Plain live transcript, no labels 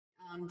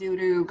Due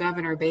to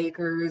Governor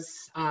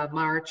Baker's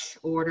March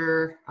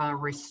order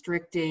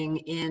restricting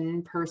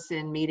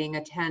in-person meeting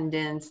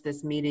attendance,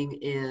 this meeting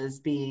is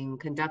being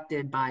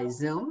conducted by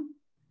Zoom.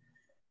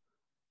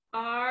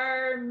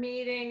 Our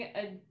meeting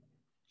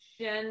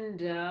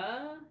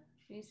agenda,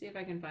 let me see if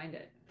I can find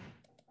it.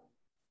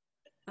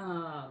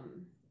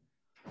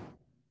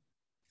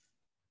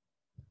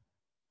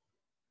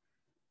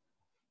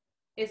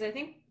 Is I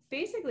think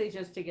basically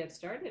just to get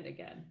started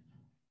again.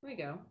 Here we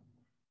go.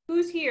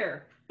 Who's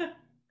here?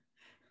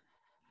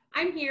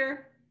 I'm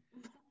here.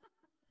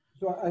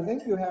 So I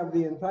think you have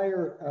the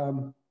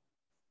entire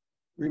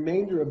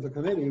remainder of the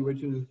committee,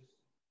 which is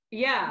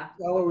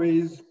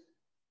Eloise,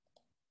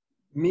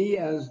 me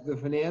as the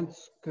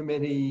finance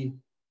committee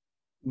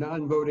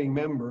non-voting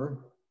member.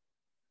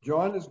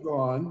 John is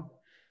gone,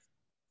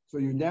 so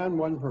you're down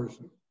one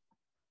person.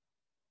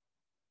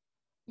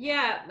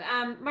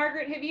 Yeah,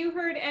 Margaret, have you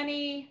heard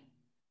any,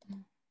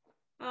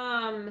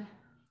 I'm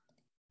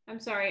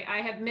sorry,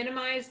 I have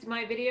minimized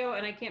my video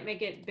and I can't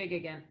make it big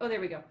again. Oh,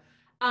 there we go.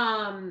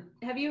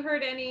 Have you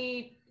heard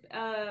any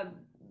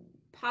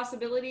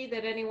possibility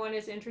that anyone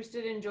is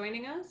interested in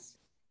joining us?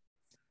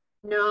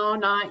 No,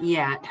 not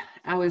yet.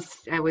 I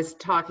was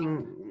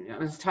talking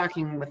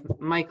with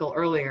Michael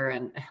earlier,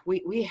 and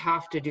we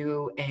have to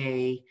do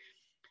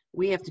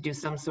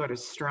some sort of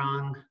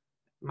strong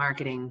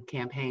marketing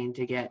campaign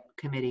to get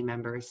committee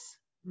members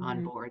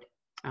on board.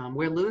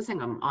 We're losing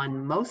them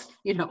on most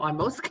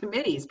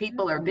committees.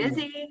 People are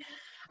busy.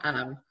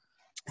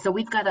 So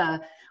we've got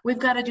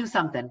to do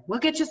something. We'll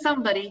get you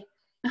somebody.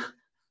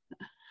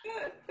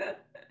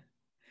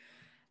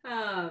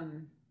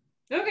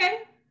 Okay.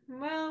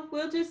 Well,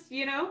 we'll just,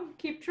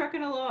 keep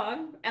trucking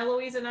along.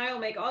 Eloise and I will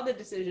make all the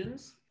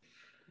decisions.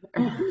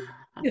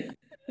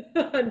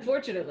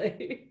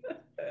 Unfortunately.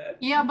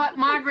 Yeah, but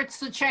Margaret's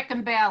the check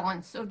and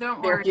balance, so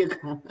don't worry.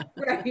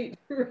 There you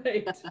go.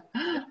 Right.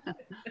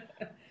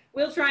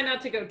 We'll try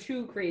not to go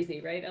too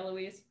crazy, right,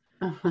 Eloise?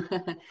 Oh,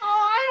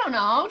 I don't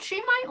know. She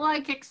might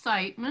like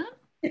excitement.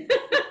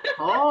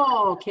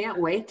 Oh, can't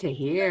wait to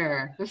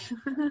hear.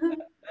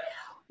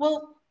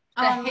 Well,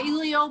 the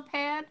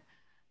Heliopad.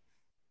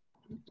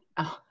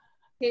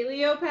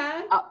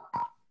 Heliopad?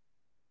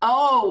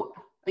 Oh,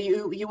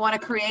 you want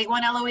to create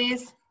one,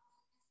 Eloise?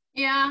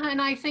 Yeah, and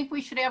I think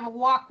we should have a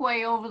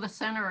walkway over the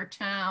center of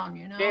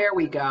town, There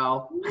we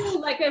go.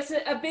 Ooh, like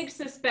a big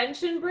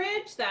suspension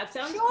bridge? That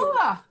sounds cool.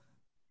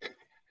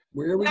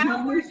 Where are we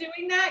While we're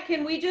doing that,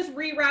 can we just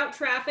reroute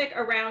traffic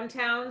around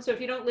town? So if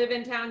you don't live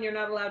in town, you're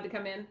not allowed to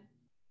come in?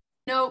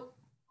 Nope.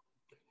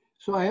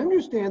 So I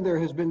understand there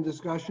has been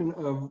discussion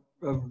of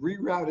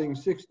rerouting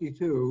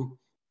 62.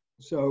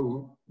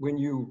 So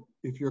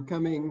if you're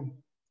coming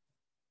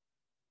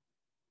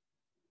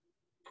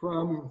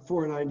from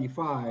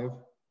 495,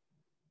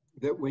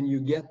 that when you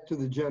get to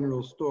the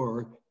general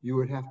store, you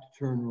would have to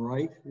turn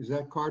right. Is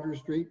that Carter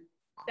Street?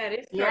 That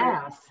is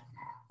Carter. Yes.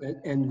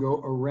 And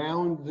go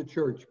around the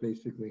church,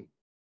 basically.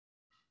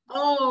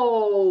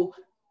 Oh,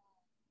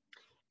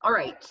 all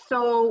right.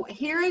 So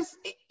here's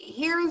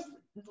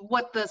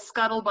what the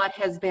scuttlebutt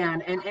has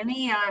been, and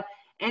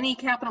any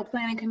capital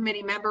planning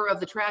committee member of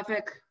the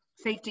Traffic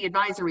Safety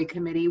Advisory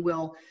Committee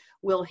will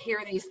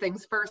hear these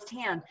things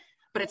firsthand.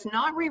 But it's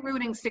not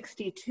rerouting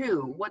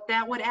 62. What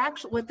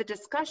the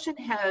discussion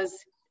has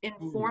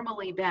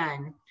informally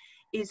been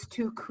is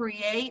to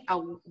create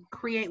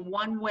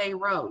one-way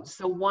roads.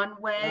 So one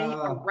way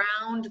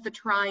around the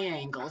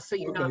triangle. So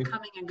you're not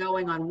coming and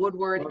going on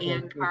Woodward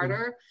and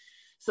Carter.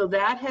 So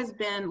that has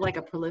been like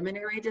a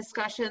preliminary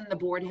discussion. The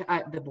board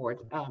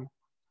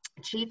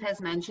chief has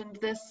mentioned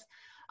this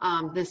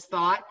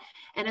thought,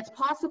 and it's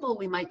possible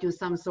we might do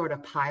some sort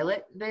of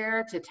pilot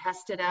there to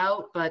test it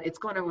out, but it's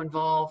going to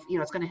involve,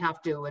 it's going to have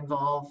to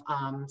involve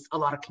a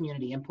lot of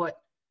community input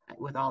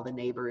with all the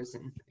neighbors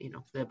and,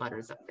 the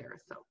abutters up there.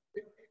 So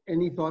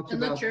any thoughts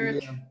about the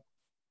church?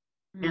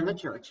 And the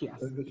church, yes.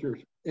 The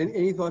church. And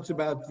any thoughts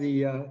about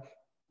the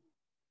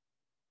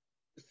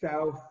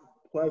South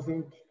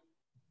Pleasant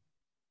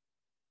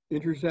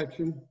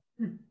intersection?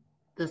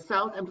 The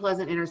South and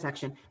Pleasant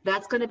intersection.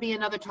 That's going to be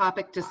another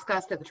topic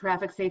discussed at the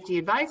Traffic Safety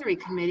Advisory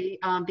Committee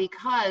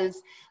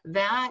because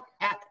that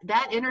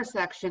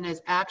intersection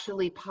is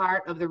actually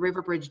part of the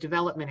Riverbridge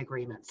Development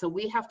Agreement. So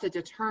we have to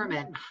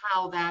determine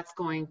how that's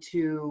going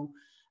to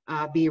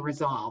be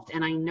resolved.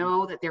 And I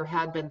know that there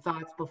had been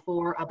thoughts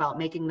before about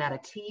making that a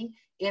T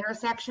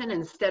intersection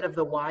instead of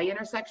the Y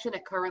intersection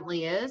it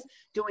currently is,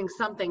 doing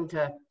something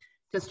to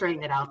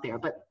straighten it out there,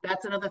 but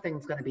that's another thing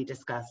that's going to be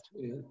discussed.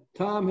 Yeah.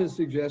 Tom has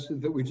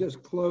suggested that we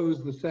just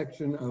close the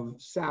section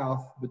of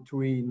south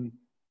between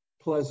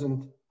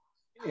Pleasant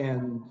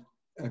and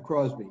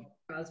Crosby.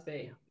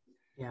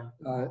 Yeah.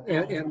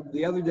 And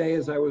the other day,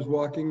 as I was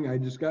walking,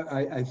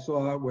 I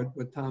saw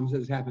what Tom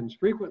says happens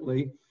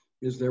frequently,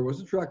 is there was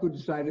a truck who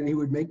decided he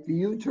would make the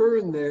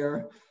U-turn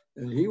there,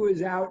 and he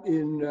was out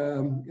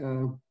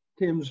in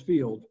Tim's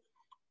field.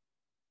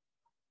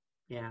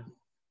 Yeah.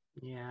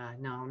 Yeah,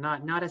 no,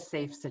 not a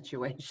safe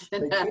situation They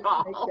at can't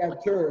all. make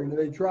that turn.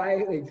 They try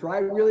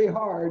really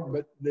hard,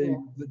 but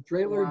the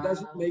trailer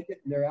doesn't make it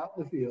and they're out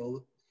in the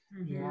field.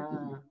 Yeah.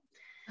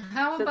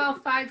 How So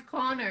about Five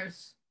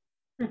Corners?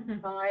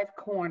 Five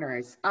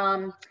Corners.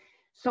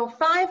 So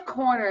Five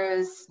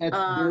Corners. That's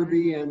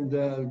Derby and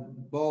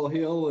Ball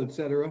Hill,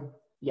 etc.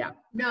 Yeah.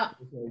 No,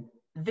 Okay.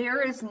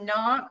 There is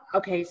not,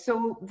 okay,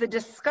 so the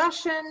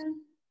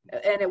discussion,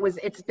 and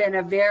it's been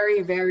a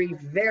very, very,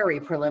 very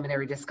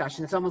preliminary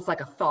discussion. It's almost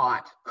like a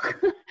thought.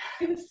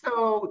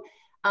 So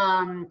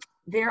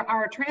there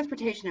are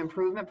transportation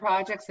improvement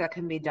projects that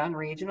can be done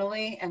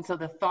regionally. And so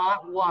the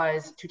thought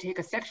was to take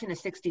a section of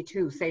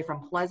 62, say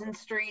from Pleasant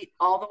Street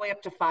all the way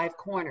up to Five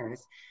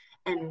Corners,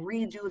 and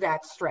redo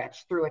that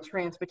stretch through a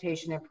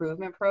transportation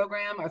improvement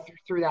program or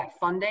through that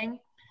funding.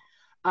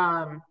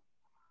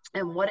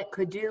 And what it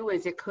could do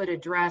is it could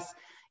address,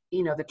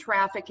 the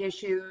traffic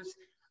issues,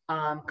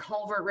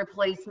 culvert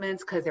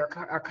replacements, because there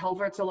are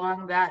culverts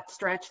along that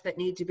stretch that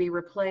need to be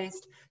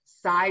replaced,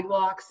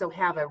 sidewalks. So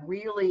have a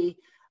really,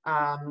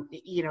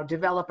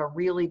 develop a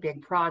really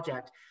big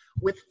project.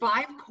 With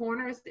Five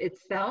Corners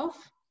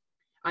itself,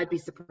 I'd be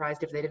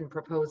surprised if they didn't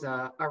propose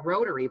a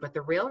rotary, but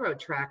the railroad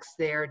tracks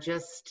there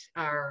just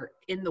are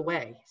in the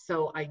way.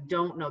 So I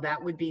don't know.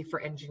 That would be for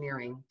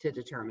engineering to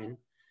determine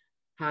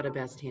how to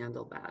best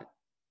handle that.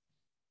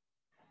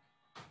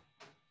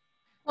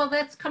 well,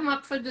 that's come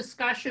up for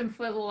discussion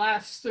for the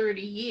last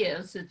 30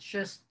 years. It's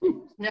just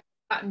never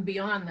gotten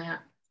beyond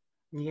that.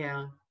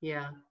 Yeah,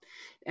 yeah.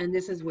 And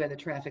this is where the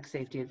Traffic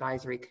Safety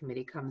Advisory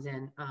Committee comes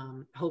in,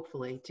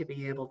 hopefully, to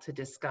be able to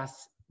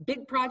discuss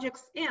big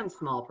projects and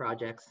small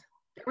projects.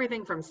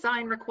 Everything from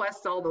sign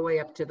requests all the way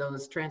up to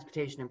those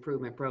transportation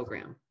improvement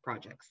program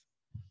projects.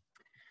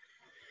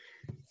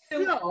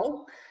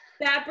 So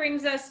that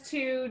brings us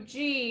to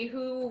G,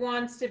 who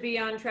wants to be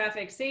on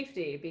traffic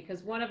safety,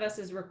 because one of us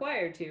is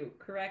required to,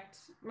 correct,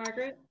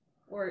 Margaret?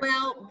 Or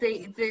well,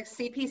 the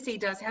CPC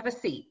does have a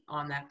seat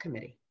on that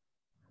committee.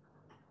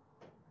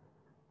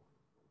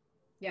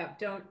 Yeah,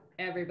 don't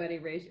everybody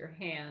raise your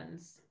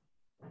hands.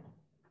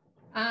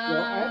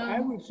 Well, I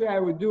would say I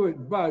would do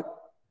it, but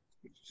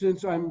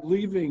since I'm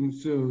leaving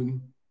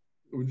soon,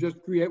 it would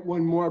just create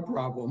one more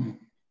problem.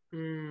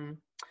 Given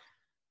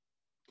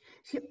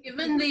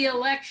the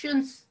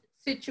elections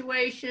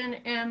situation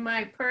and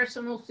my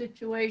personal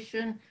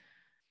situation,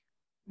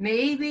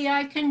 maybe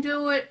I can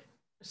do it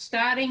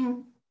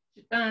starting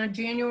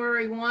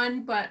January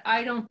 1, but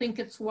I don't think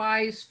it's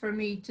wise for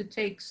me to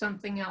take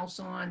something else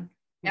on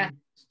at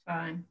this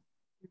time.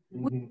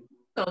 We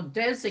will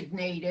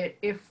designate it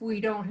if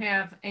we don't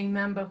have a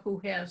member who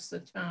has the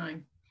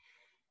time.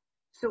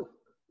 So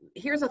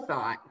here's a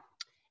thought.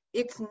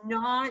 It's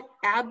not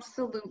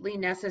absolutely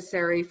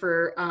necessary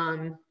for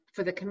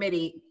the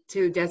committee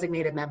to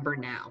designate a member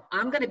now.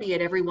 I'm going to be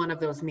at every one of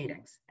those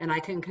meetings, and I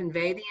can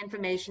convey the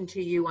information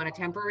to you on a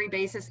temporary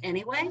basis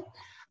anyway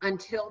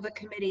until the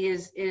committee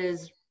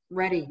is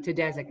ready to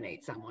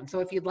designate someone. So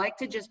if you'd like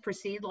to just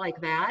proceed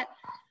like that,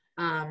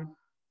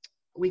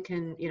 we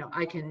can,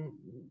 I can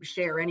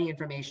share any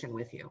information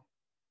with you.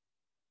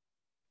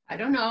 I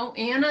don't know.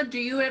 Anna, do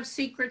you have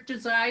secret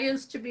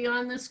desires to be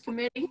on this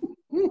committee?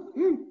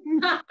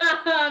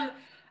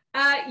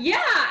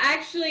 Yeah,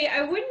 actually,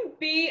 I wouldn't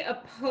be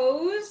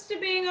opposed to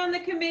being on the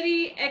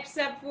committee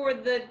except for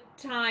the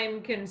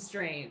time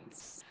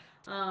constraints.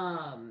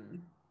 It's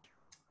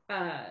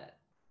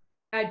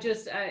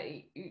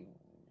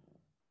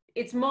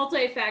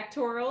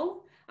multifactorial,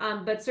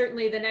 but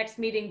certainly the next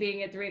meeting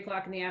being at 3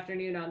 o'clock in the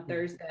afternoon on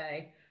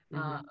Thursday,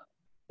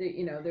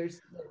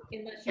 there's,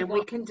 and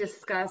we can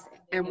discuss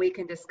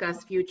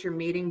future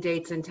meeting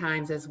dates and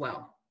times as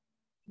well.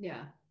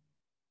 Yeah.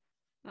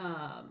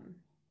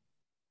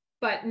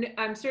 But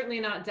I'm certainly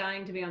not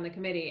dying to be on the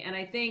committee. And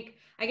I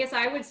guess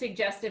I would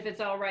suggest, if it's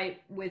all right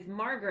with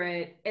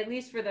Margaret, at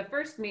least for the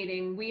first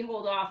meeting, we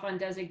hold off on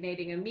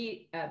designating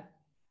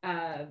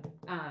a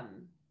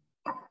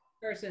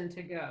person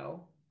to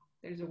go.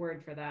 There's a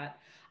word for that.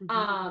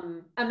 A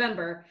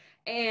member,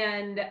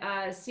 and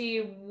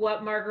see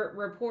what Margaret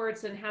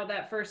reports and how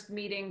that first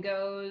meeting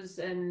goes,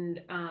 and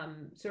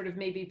sort of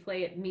maybe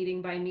play it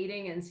meeting by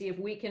meeting and see if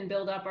we can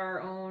build up our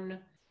own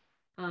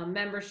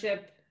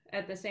membership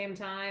at the same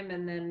time,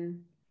 and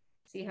then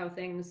see how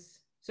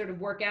things sort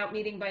of work out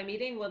meeting by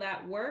meeting. Will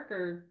that work?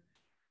 Or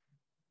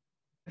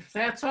if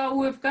that's all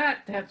we've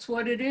got, that's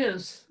what it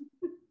is.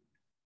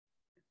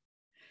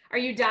 Are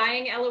you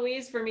dying,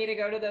 Eloise, for me to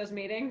go to those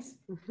meetings?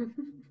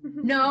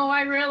 No,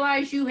 I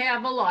realize you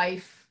have a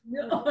life.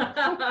 No.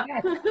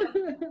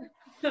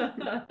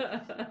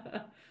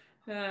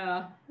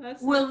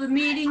 Will the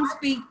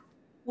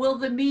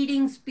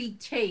meetings be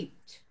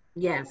taped?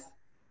 Yes.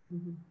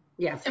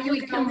 Yes. And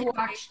we can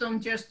watch them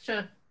just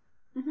to,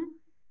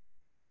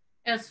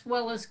 as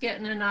well as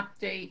getting an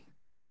update.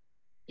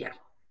 Yeah.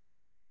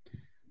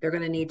 They're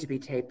going to need to be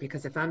taped,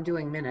 because if I'm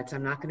doing minutes,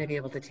 I'm not going to be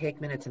able to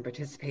take minutes and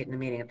participate in the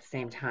meeting at the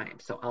same time.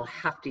 So I'll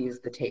have to use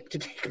the tape to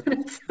take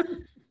minutes.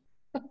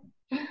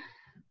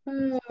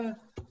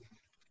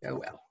 Oh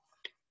well.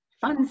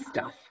 Fun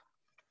stuff.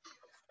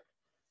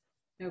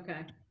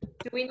 Okay.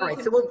 Do we need All right,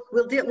 to, so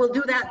we'll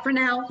do that for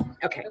now.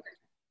 Okay.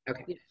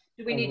 Okay.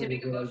 do we need to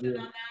make a motion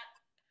on that?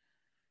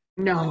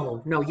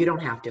 No, no, you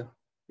don't have to.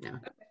 No.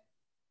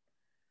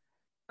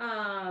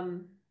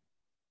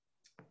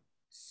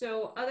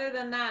 So other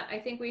than that, I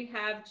think we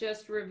have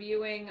just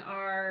reviewing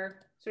our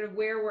sort of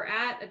where we're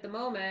at the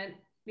moment.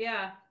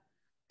 Yeah.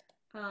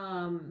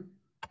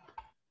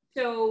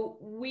 So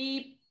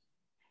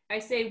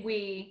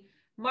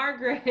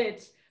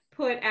Margaret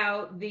put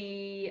out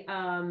the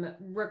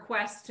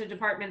request to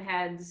department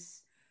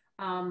heads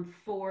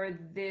for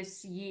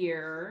this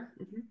year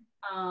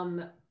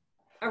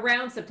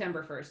around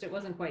September 1st. It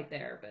wasn't quite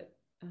there, but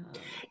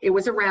it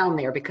was around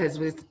there because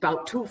it was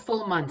about 2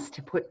 full months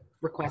to put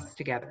requests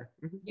together.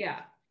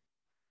 Yeah.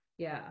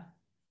 Yeah.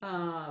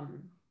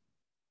 And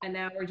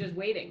now we're just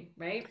waiting,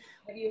 right?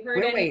 Have you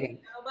heard any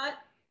scuttlebutt?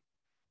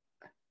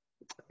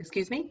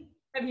 Excuse me?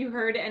 Have you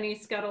heard any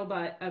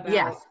scuttlebutt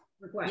about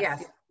requests?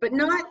 Yes, but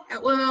not,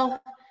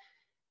 well,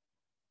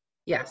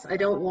 yes, I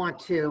don't want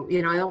to,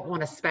 I don't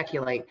want to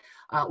speculate.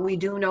 We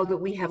do know that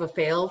we have a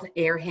failed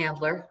air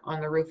handler on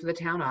the roof of the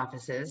town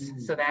offices.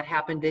 So that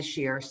happened this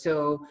year.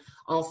 So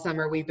all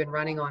summer we've been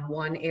running on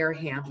one air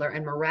handler,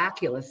 and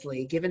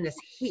miraculously, given this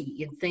heat,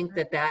 you'd think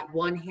that that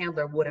one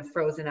handler would have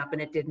frozen up,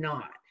 and it did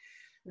not.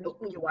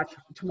 You watch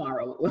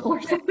tomorrow, it will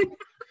or something.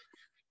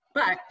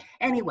 But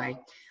anyway,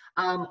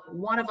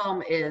 one of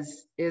them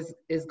is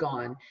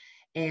gone,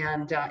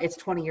 and it's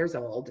 20 years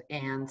old,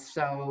 and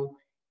so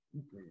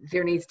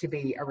there needs to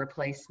be a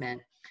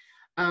replacement.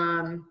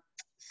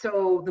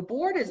 So the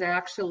board is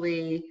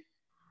actually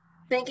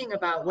thinking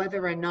about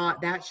whether or not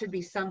that should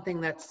be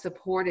something that's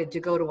supported to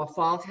go to a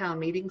fall town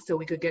meeting so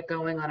we could get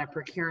going on a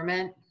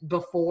procurement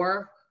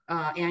before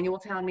annual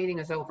town meeting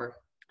is over.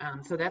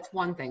 So that's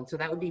one thing. So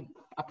that would be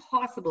a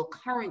possible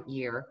current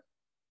year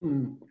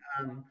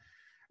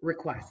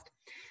request.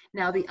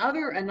 Now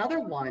another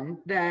one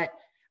that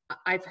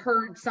I've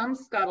heard some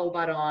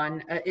scuttlebutt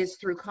on is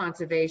through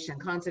conservation.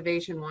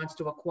 Conservation wants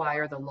to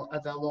acquire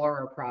the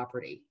Laura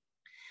property.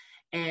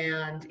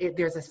 And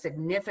there's a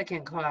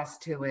significant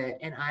cost to it.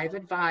 And I've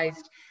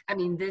advised, I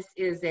mean, this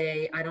is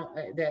they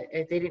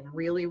didn't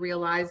really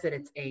realize that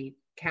it's a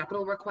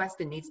capital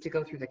request and needs to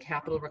go through the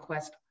capital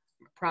request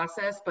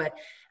process, but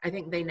I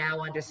think they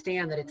now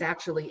understand that it's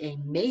actually a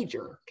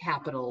major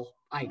capital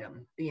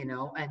item,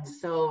 and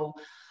so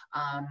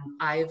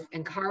I've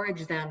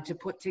encouraged them to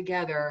put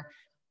together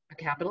a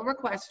capital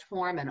request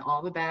form and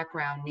all the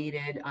background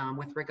needed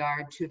with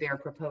regard to their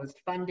proposed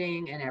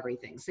funding and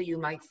everything. So you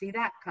might see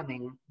that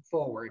coming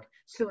forward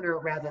sooner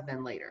rather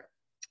than later.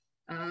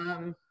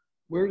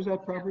 Where is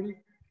that property?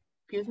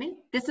 Excuse me?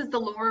 This is the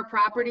Laura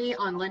property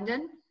on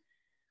Linden.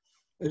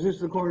 Is this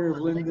the corner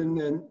of Linden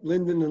and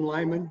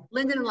Lyman?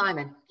 Linden and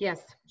Lyman,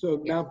 yes.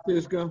 So Mount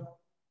Pisgah?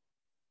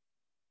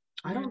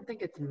 I don't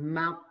think it's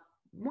Mount,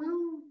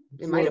 well,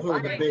 it might have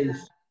butted it.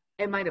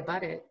 It might have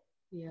butted.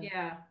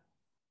 Yeah.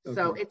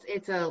 So okay.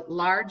 It's a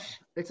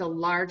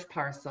large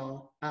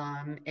parcel,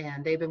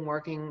 and they've been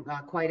working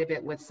quite a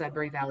bit with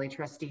Sudbury Valley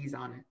trustees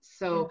on it.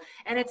 So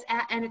and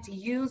it's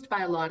used by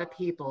a lot of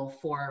people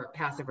for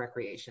passive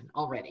recreation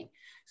already.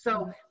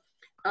 So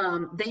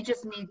they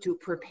just need to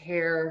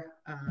prepare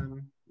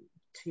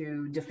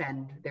to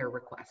defend their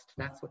request.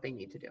 That's what they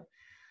need to do.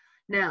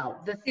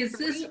 Now,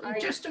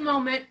 just a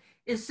moment?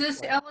 Is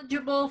this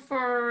eligible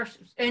for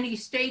any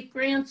state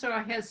grants,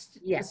 or has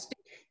yes?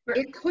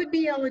 It could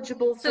be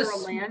eligible for a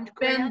land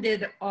grant.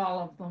 Suspended all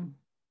of them.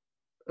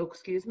 Oh,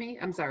 excuse me.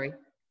 I'm sorry.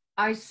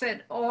 I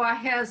said,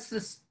 has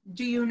this?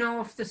 Do you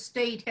know if the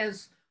state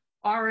has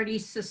already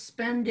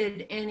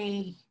suspended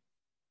any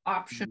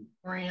option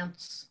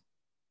grants?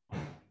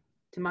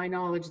 To my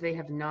knowledge, they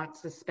have not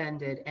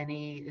suspended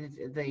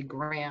the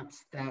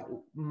grants that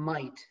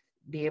might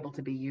be able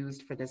to be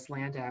used for this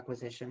land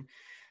acquisition.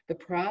 The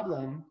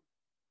problem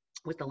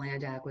with the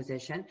land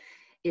acquisition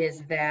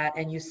is that,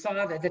 and you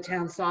saw that the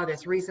town saw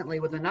this recently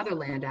with another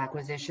land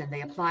acquisition,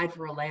 they applied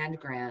for a land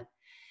grant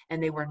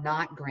and they were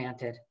not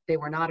granted. They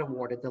were not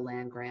awarded the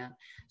land grant.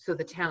 So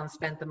the town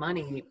spent the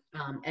money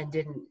and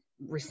didn't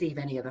receive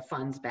any of the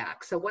funds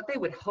back. So what they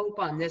would hope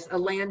on this, a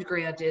land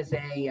grant is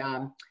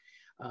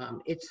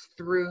it's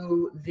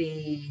through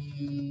the,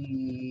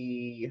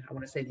 I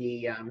want to say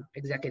the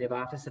Executive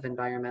Office of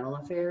Environmental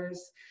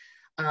Affairs,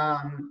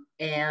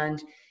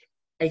 and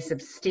a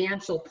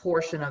substantial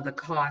portion of the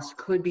cost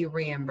could be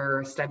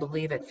reimbursed, I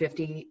believe at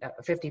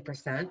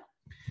 50%.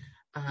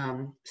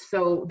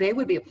 So they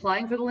would be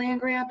applying for the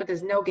land grant, but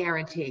there's no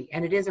guarantee,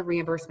 and it is a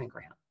reimbursement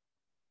grant.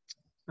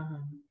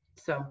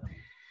 So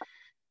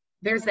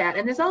there's that.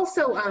 And there's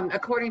also,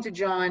 according to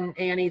John,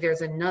 Annie,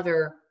 there's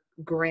another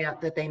grant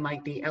that they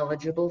might be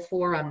eligible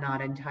for. I'm not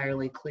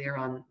entirely clear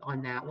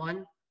on that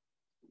one.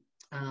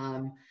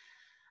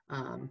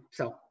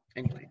 So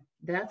anyway,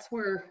 that's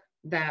where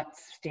that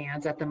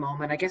stands at the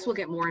moment. I guess we'll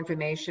get more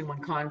information when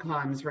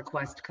Concom's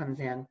request comes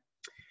in.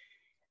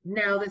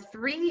 Now, the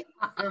three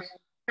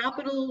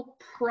capital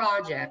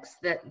projects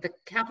that the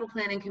Capital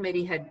Planning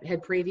Committee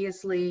had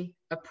previously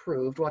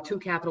approved, well, 2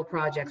 capital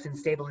projects in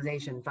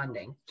stabilization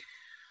funding.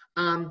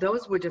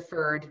 those were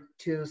deferred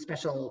to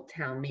special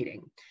town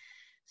meeting.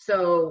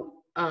 So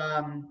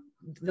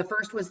the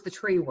first was the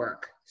tree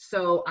work.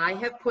 So I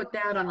have put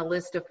that on a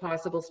list of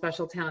possible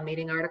special town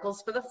meeting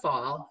articles for the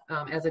fall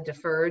as a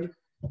deferred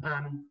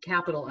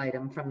capital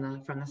item from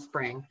the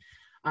spring.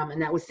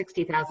 And that was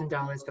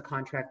 $60,000 for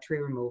contract tree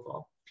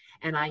removal.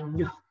 And I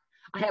know,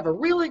 I have a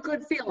really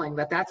good feeling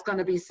that that's going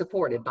to be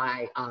supported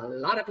by a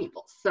lot of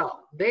people. So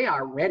they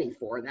are ready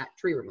for that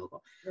tree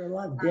removal. There are a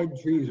lot of dead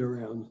trees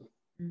around.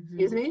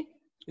 Excuse me?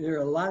 There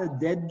are a lot of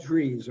dead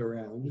trees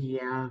around.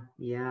 Yeah,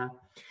 yeah.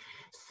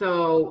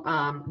 So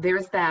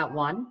there's that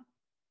one.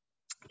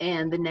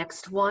 And the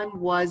next one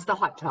was the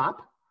hot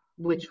top,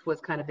 which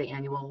was kind of the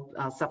annual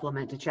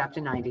supplement to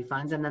Chapter 90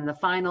 funds. And then the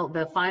final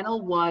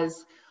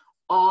was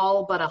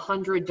all but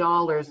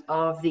 $100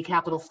 of the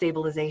capital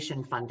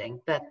stabilization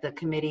funding that the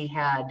committee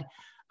had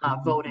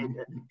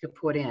voted to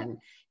put in.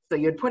 So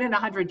you'd put in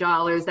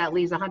 $100, that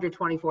leaves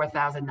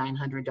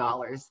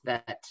 $124,900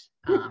 that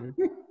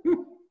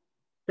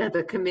that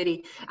the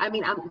committee,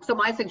 so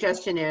my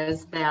suggestion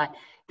is that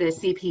the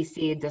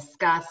CPC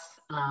discuss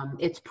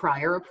its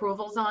prior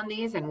approvals on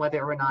these and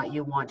whether or not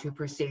you want to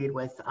proceed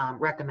with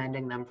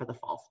recommending them for the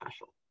fall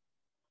special.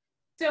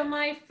 So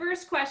my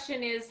first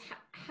question is,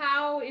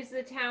 how is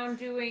the town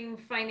doing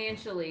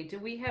financially? Do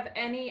we have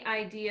any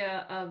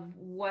idea of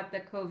what the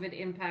COVID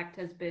impact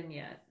has been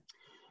yet?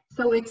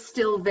 So it's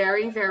still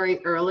very, very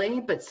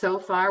early, but so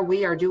far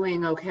we are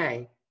doing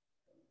okay.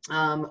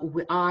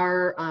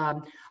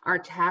 Our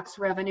tax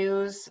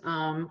revenues,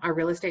 our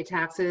real estate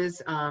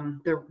taxes,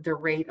 the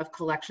rate of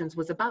collections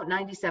was about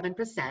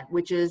 97%,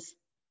 which is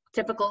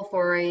typical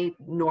for a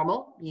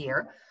normal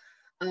year.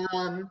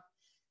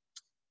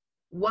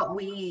 What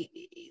we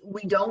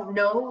don't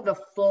know the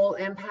full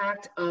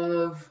impact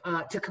of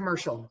to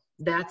commercial.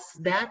 That's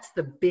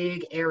the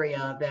big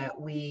area that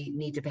we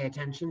need to pay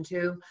attention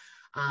to.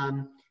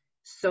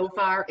 So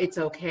far it's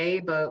okay,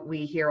 but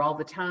we hear all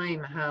the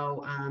time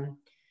how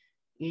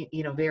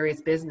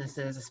various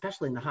businesses,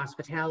 especially in the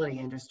hospitality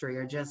industry,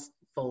 are just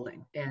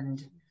folding.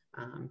 And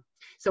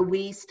so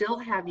we still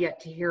have yet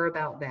to hear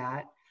about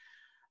that.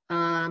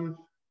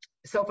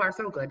 So far,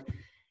 so good.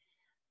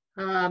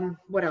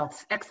 What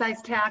else?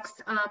 Excise tax.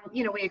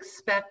 We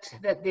expect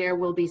that there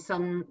will be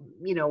some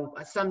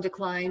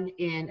decline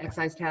in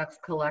excise tax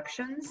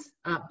collections,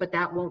 but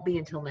that won't be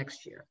until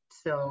next year.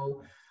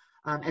 So,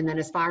 and then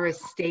as far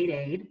as state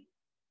aid,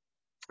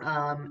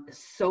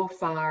 so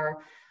far,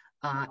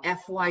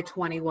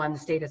 FY21, the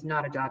state has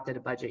not adopted a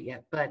budget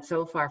yet, but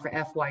so far for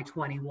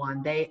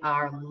FY21, they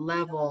are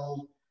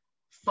level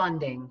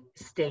funding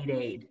state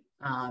aid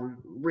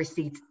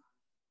receipts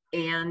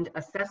and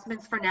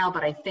assessments for now,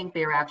 but I think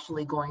they're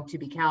actually going to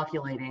be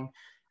calculating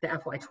the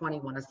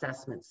FY21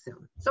 assessments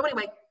soon. So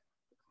anyway,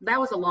 that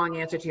was a long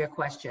answer to your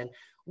question.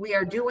 We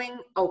are doing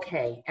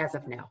okay as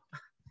of now.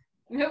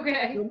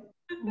 Okay. So,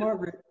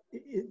 Margaret,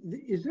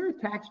 is there a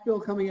tax bill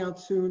coming out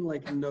soon,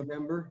 like in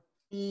November?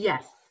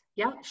 Yes.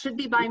 Yeah, should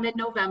be by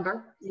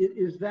mid-November.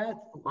 Is that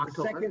October.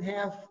 The second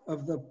half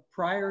of the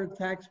prior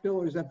tax bill,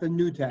 or is that the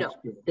new tax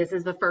bill? This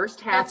is the first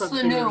half That's of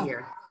the new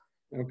year.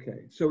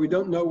 Okay, so we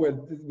don't know what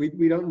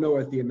we don't know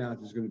what the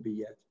amount is going to be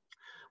yet.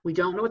 We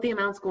don't know what the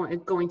amount's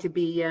going to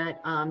be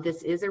yet.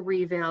 This is a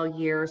reval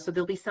year, so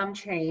there'll be some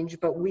change,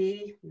 but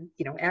we,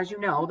 as you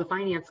know, the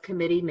Finance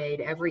Committee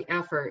made every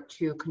effort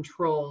to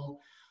control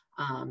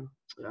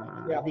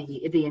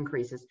the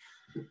increases.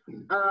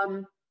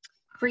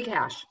 Free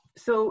cash.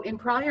 So in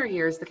prior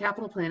years, the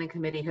Capital Planning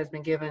Committee has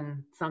been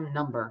given some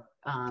number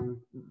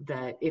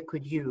that it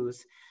could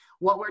use.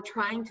 What we're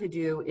trying to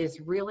do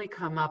is really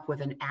come up with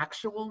an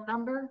actual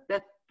number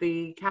that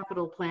the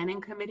Capital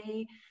Planning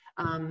Committee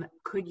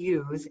could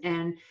use.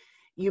 And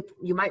you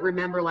might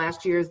remember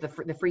last year's the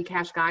free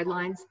cash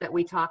guidelines that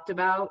we talked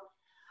about.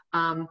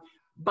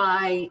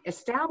 By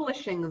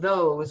establishing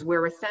those,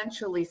 we're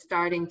essentially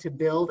starting to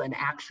build an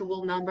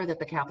actual number that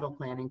the Capital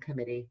Planning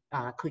Committee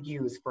could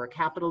use for a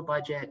capital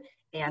budget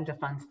and to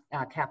fund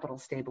capital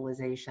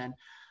stabilization.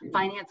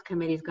 Finance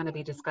Committee is going to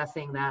be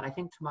discussing that, I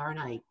think, tomorrow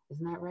night.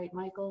 Isn't that right,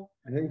 Michael?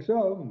 I think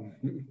so.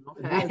 Okay.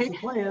 That's the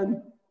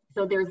plan.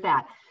 So there's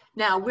that.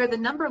 Now, where the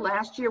number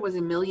last year was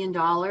 $1 million,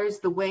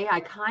 the way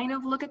I kind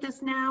of look at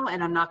this now,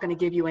 and I'm not going to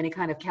give you any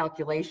kind of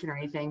calculation or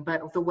anything,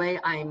 but the way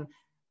I'm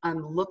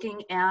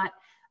looking at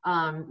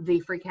the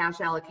free cash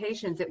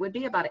allocations, it would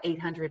be about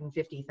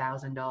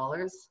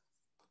 $850,000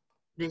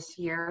 this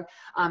year.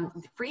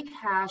 Free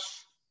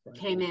cash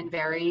came in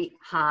very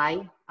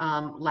high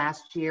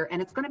last year,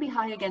 and it's going to be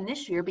high again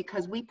this year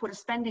because we put a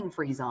spending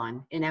freeze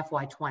on in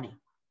FY20.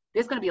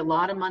 There's going to be a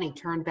lot of money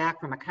turned back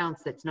from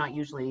accounts that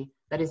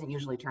isn't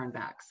usually turned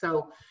back.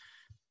 So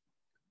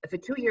for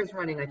 2 years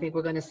running, I think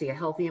we're going to see a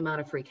healthy amount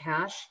of free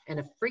cash, and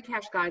if free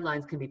cash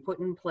guidelines can be put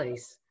in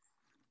place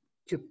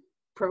to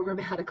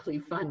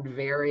programmatically fund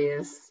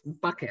various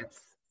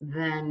buckets,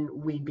 then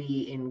we'd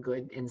be in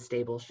good and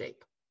stable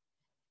shape.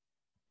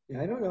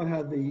 Yeah, I don't know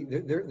how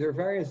there are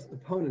various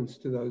opponents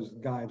to those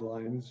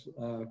guidelines.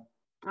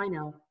 I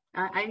know,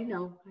 I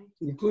know.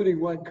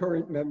 Including one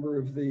current member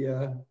of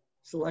the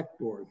select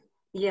board.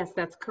 Yes,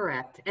 that's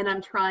correct. And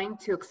I'm trying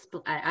to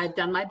explain, I've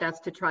done my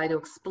best to try to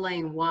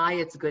explain why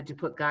it's good to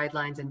put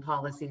guidelines and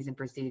policies and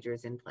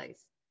procedures in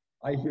place.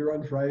 I hear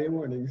on Friday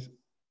mornings.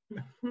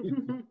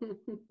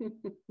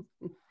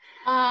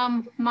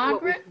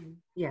 Margaret?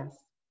 Yes.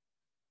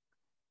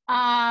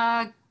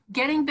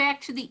 Getting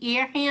back to the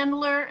air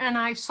handler, and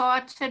I saw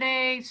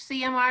today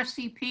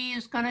CMRCP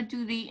is going to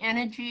do the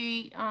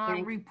energy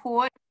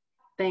report.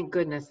 Thank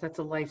goodness, that's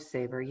a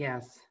lifesaver,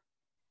 yes.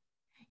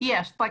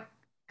 Yes, but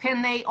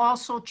can they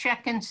also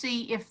check and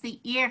see if the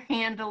air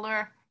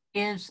handler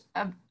is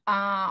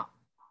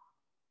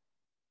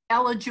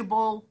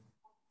eligible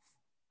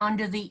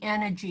under the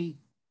energy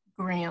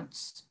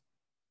grants?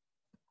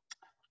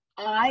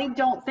 I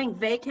don't think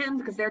they can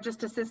because they're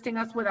just assisting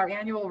us with our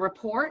annual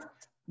report,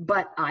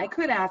 but I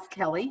could ask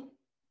Kelly.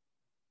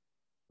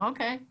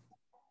 Okay.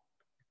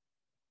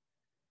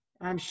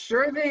 I'm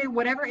sure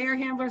whatever air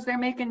handlers they're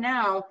making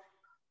now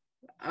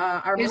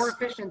are more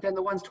efficient than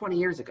the ones 20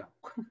 years ago.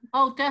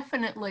 Oh,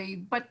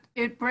 definitely. But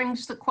it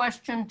brings the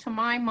question to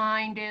my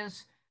mind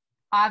is,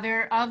 are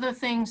there other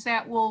things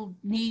that will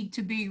need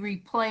to be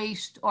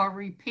replaced or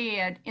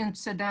repaired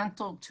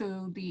incidental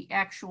to the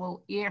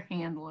actual air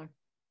handler?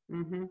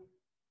 Mm-hmm.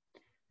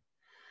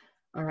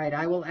 All right,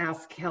 I will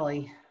ask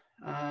Kelly.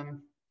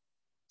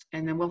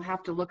 And then we'll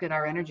have to look at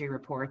our energy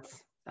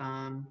reports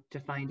to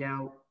find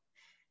out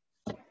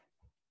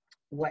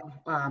what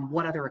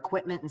other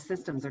equipment and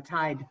systems are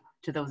tied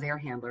to those air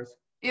handlers.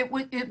 It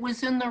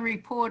was in the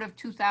report of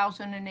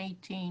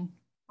 2018.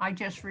 I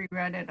just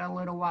reread it a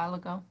little while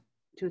ago.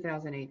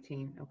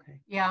 2018, okay.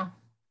 Yeah.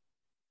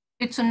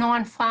 It's a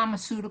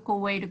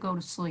non-pharmaceutical way to go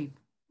to sleep.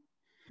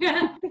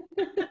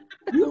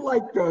 You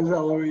like those,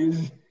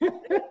 Eloise.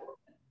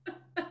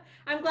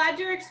 I'm glad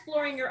you're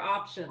exploring your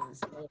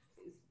options.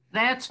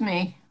 That's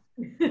me.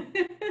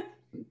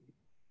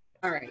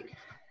 All right.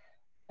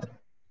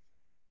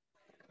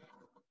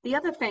 The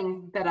other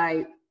thing that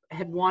I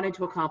had wanted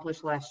to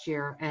accomplish last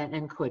year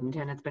and couldn't,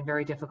 and it's been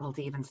very difficult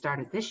to even start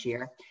it this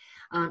year,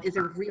 is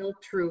a real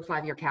true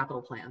 5-year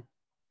capital plan.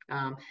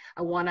 I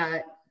want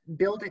to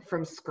build it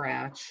from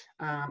scratch.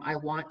 I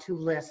want to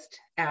list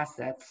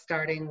assets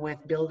starting with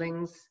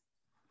buildings,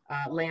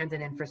 land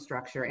and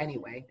infrastructure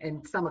anyway,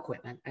 and some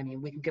equipment. I mean,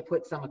 we can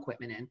put some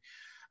equipment in.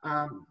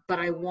 But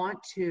I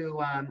want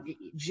to,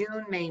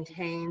 June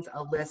maintains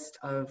a list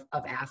of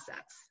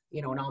assets,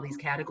 you know, in all these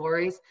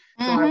categories.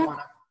 So I want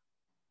to,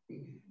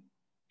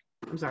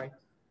 I'm sorry,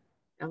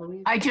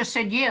 Eloise? I just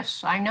said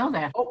yes, I know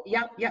that. Oh,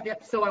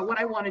 yep. So what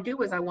I want to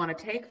do is I want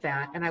to take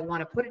that and I want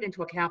to put it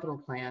into a capital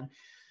plan,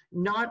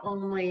 not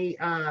only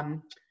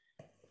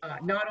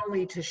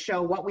to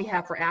show what we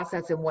have for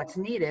assets and what's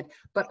needed,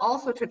 but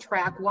also to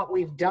track what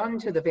we've done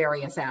to the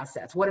various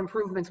assets, what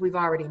improvements we've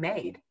already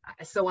made.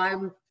 So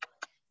I've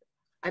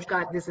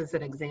got, this is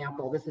an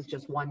example. This is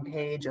just one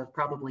page of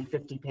probably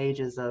 50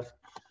 pages of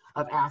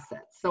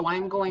assets. So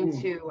I'm going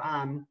to,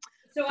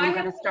 so I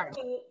have a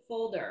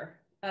folder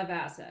of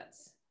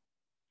assets.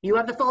 You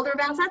have the folder of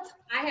assets?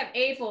 I have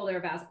a folder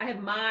of assets. I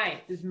have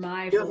this is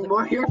my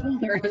folder. Your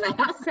folder of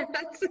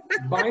assets.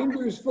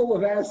 Binders full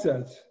of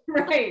assets.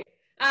 Right.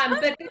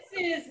 But this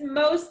is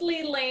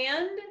mostly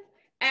land,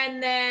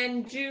 and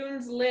then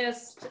June's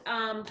list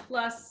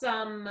plus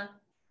some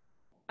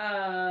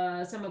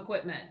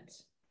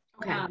equipment.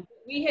 Okay.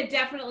 We had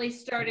definitely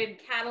started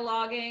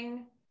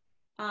cataloging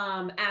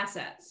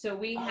assets, so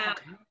we have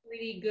a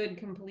pretty good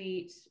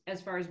complete,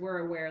 as far as we're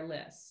aware,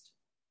 list.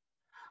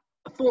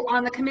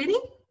 On the committee?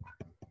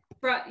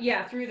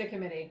 Yeah, through the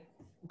committee.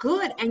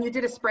 Good. And you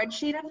did a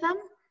spreadsheet of them?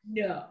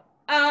 No.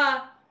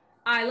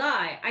 I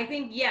lie. I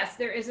think, yes,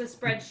 there is a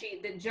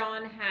spreadsheet that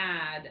John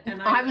had.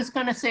 And I was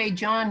going to say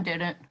John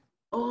did it.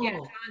 Oh. Yeah,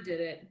 John did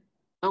it.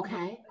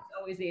 Okay. That's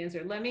always the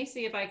answer. Let me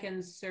see if I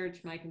can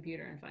search my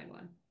computer and find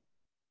one.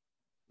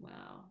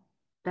 Wow.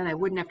 Then I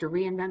wouldn't have to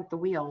reinvent the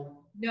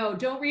wheel. No,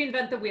 don't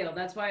reinvent the wheel.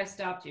 That's why I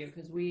stopped you,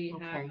 because we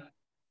have.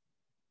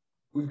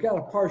 We've got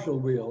a partial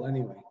wheel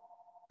anyway.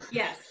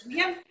 Yes, we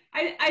have.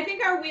 I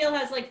think our wheel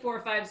has like 4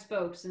 or 5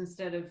 spokes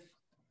instead of.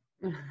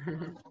 Where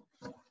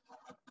are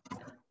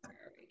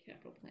we?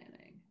 Capital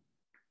planning.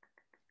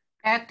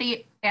 At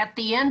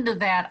the end of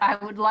that, I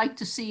would like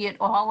to see it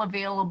all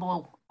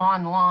available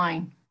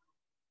online.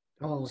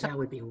 Oh, so that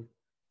would be.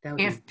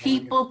 If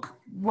people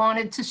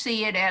wanted to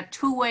see it at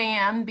 2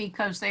 a.m.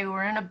 because they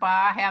were in a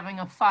bar having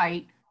a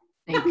fight,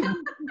 they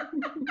can.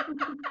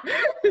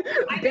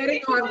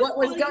 Betting on what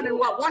was done and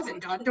what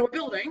wasn't done to a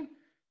building.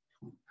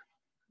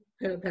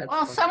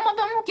 Well, some of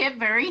them get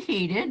very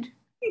heated.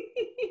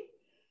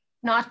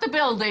 Not the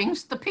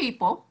buildings, the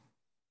people.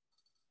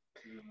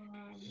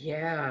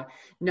 Yeah,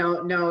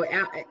 no,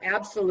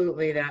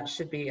 absolutely that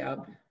should be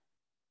up.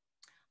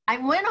 I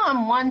went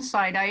on one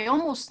site, I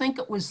almost think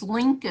it was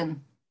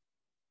Lincoln.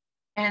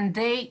 And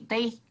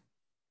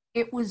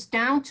it was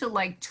down to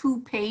like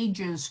 2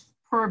 pages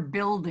per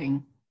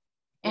building.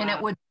 And wow.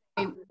 It would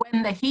say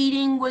when the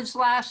heating was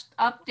last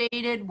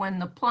updated, when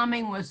the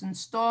plumbing was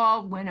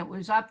installed, when it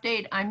was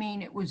updated. I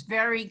mean, it was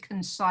very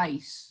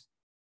concise.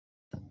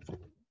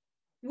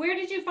 Where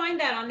did you find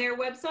that, on their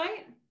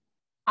website?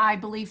 I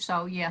believe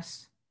so,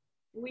 yes.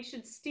 We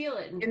should steal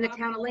it. In the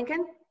town of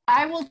Lincoln?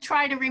 I will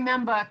try to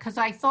remember because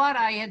I thought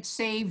I had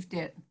saved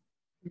it.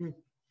 Mhm.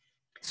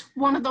 It's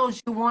one of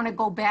those you want to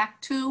go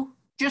back to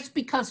just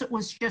because it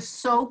was just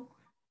so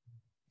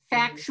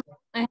factual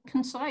and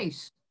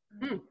concise.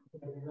 Mhm.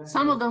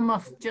 Some of them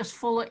are just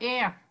full of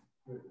air.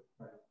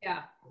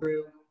 Yeah.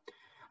 True.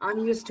 I'm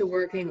used to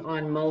working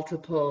on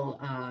multiple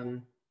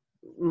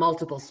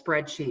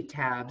spreadsheet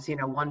tabs, you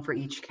know, one for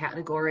each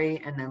category,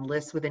 and then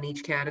lists within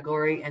each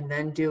category, and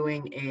then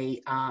doing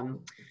a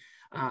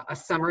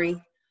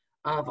summary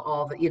of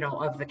all the, you know,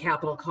 of the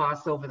capital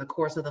costs over the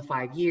course of the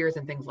 5 years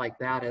and things like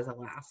that as a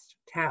last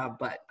tab.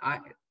 But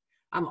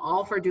I'm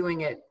all for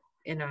doing it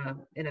in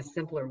a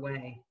simpler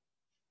way.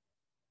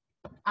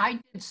 I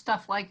did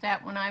stuff like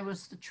that when I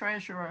was the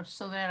treasurer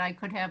so that I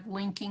could have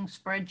linking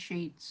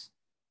spreadsheets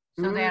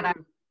so that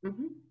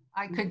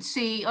I could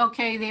see,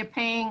 okay, they're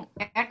paying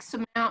X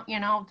amount, you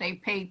know, they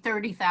paid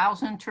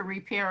 $30,000 to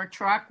repair a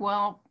truck.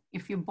 Well,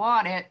 if you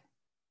bought it,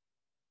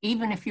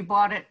 even if you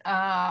bought it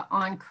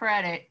on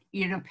credit,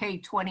 you'd have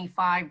paid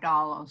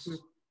 $25.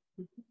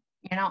 You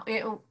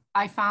know,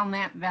 I found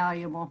that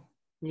valuable.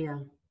 Yeah,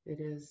 it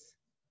is.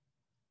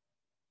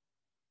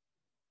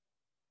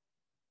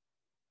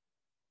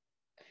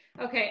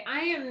 Okay,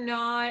 I am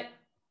not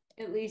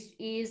at least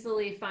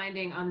easily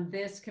finding on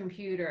this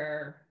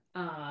computer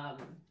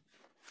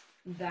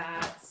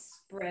that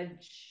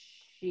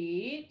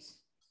spreadsheet.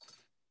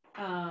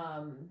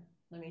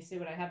 Let me see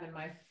what I have in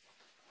my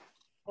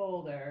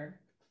folder.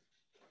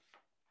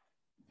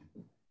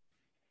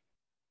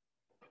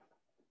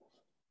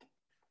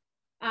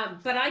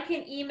 But I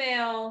can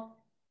email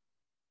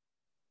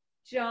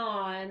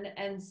John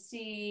and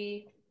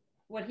see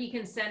what he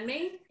can send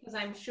me, because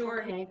I'm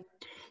sure Okay.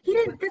 He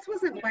didn't. This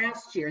wasn't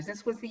last year's.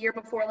 This was the year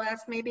before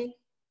last, maybe.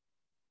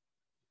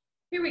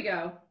 Here we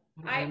go.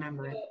 I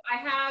remember it. I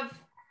have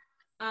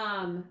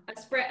a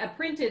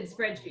printed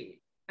spreadsheet.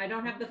 I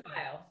don't have the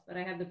file, but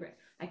I have the print.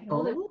 I can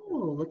hold it.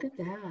 Oh, look at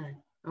that.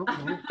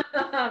 Okay.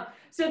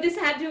 So this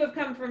had to have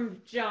come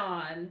from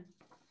John.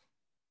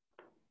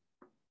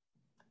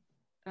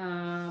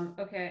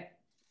 Okay.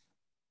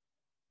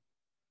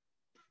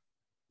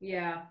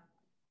 Yeah.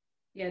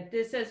 Yeah,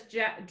 this says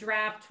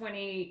draft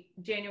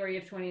January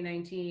of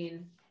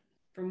 2019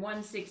 from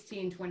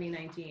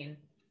 1/16/2019.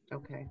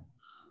 Okay.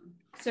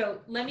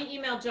 So let me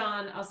email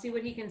John. I'll see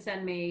what he can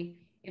send me.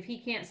 If he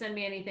can't send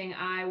me anything,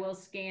 I will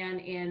scan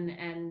in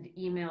and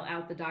email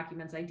out the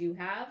documents I do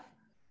have.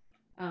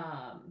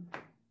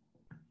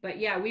 But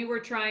yeah, we were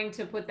trying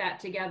to put that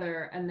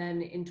together, and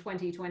then in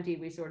 2020,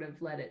 we sort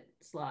of let it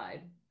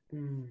slide.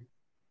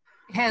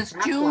 Has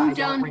June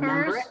done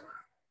hers?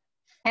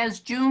 Has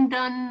June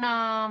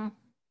done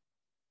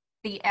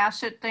the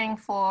asset thing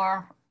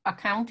for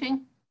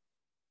accounting?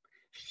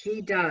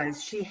 She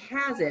does. She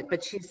has it,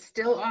 but she's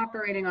still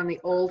operating on the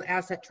old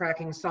asset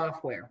tracking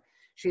software.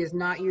 She is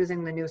not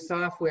using the new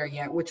software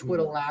yet, which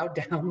would allow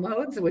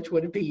downloads, which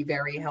would be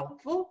very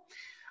helpful.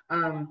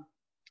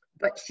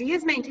 But she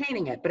is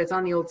maintaining it, but it's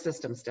on the old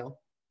system still.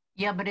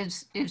 Yeah, but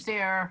is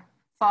there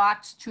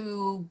thoughts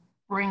to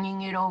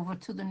bringing it over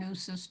to the new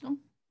system?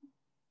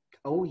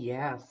 Oh,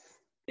 yes,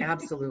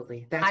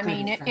 absolutely. That's I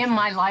mean, in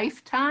my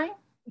lifetime?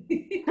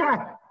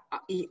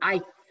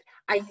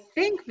 I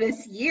think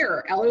this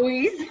year,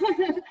 Eloise,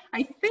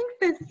 I think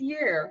this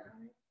year.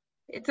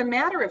 It's a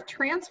matter of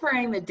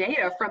transferring the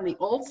data from the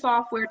old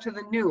software to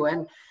the new.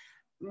 And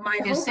my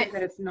hope is that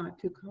it's not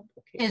too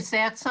complicated. Is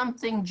that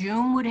something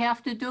June would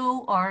have to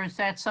do, or is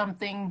that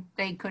something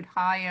they could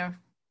hire?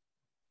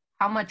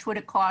 How much would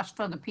it cost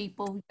for the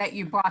people that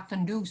you brought the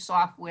new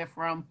software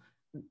from?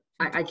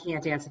 I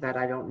can't answer that.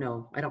 I don't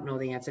know. I don't know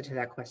the answer to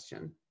that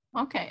question.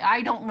 Okay,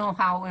 I don't know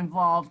how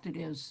involved it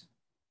is.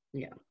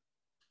 Yeah.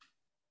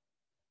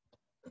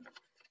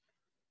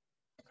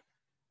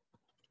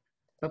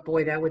 But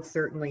boy, that would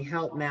certainly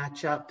help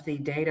match up the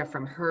data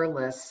from her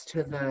list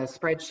to the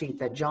spreadsheet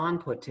that John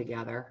put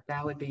together.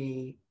 That'd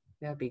be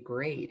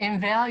great.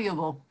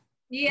 Invaluable.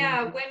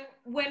 Yeah,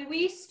 when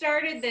we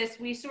started this,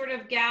 we sort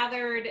of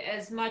gathered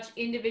as much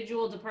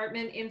individual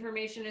department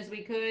information as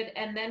we could,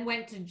 and then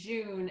went to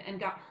June and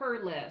got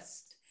her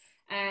list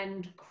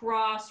and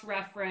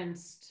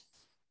cross-referenced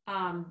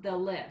the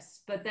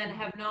list, but then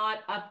have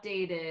not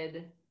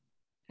updated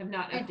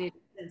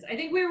since. I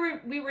think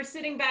we were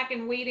sitting back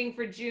and waiting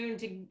for June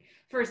to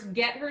first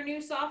get her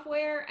new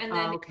software and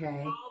then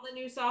install the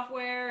new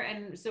software,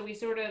 and so we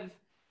sort of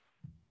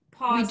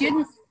paused.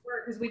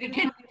 We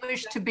didn't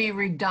wish to be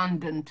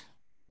redundant.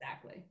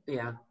 Exactly.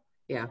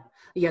 Yeah.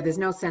 There's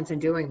no sense in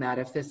doing that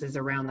if this is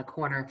around the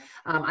corner.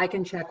 I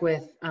can check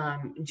with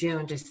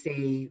June to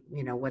see,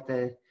 you know, what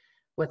the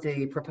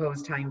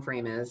proposed time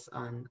frame is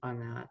on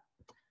that.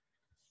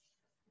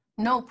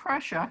 No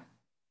pressure.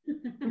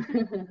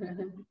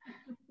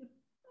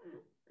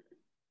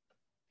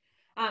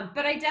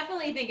 But I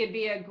definitely think it'd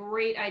be a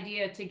great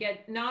idea to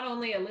get not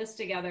only a list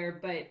together,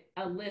 but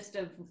a list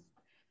of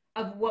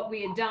what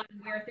we had done,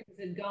 where things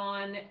had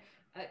gone,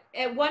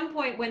 at one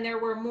point when there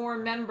were more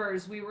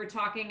members, we were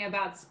talking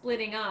about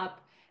splitting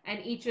up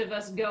and each of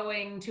us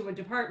going to a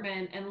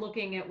department and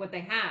looking at what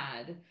they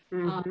had.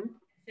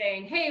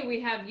 Saying, hey, we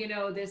have, you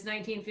know, this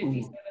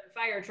 1957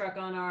 fire truck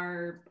on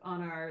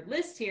our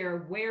list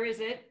here. Where is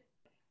it?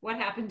 What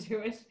happened to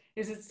it?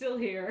 Is it still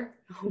here?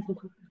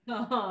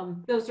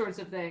 Those sorts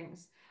of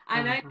things.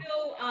 And I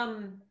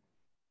know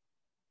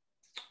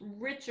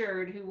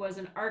Richard, who was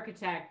an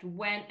architect,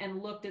 went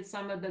and looked at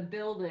some of the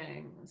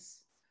buildings,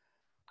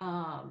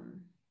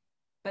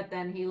 but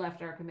then he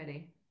left our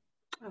committee.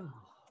 Oh,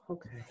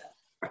 okay.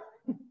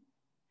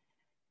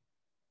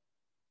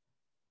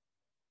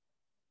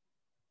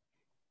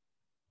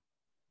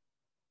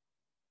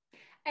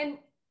 And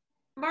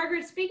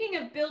Margaret, speaking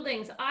of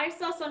buildings, I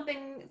saw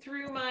something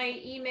through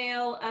my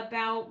email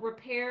about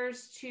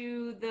repairs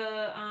to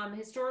the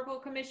Historical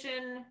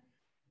Commission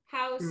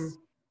house. Is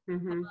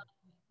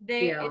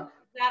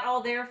that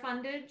all their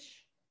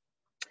fundage?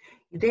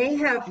 They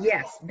have,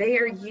 yes, they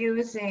are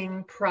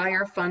using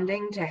prior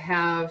funding to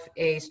have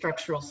a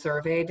structural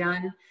survey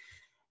done.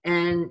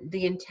 And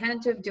the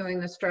intent of doing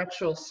the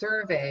structural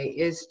survey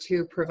is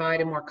to provide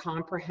a more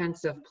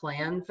comprehensive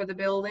plan for the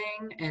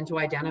building and to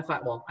identify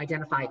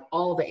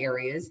all the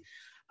areas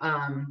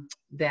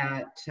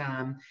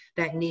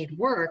that need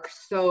work,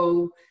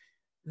 so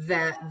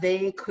that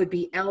they could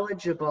be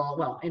eligible,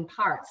 well, in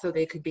part, so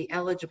they could be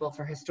eligible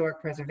for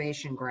historic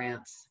preservation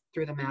grants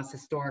through the Mass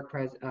Historic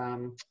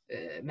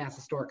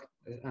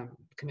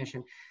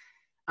Commission.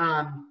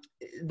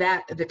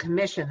 That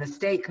the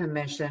state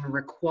commission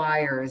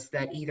requires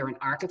that either an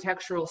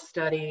architectural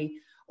study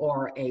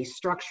or a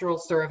structural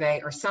survey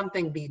or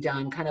something be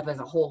done kind of as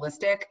a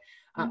holistic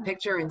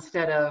picture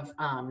instead of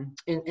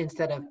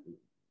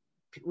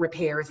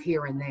repairs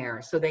here and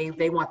there. So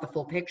they want the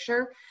full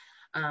picture.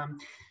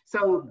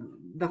 So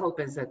the hope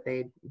is that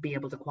they'd be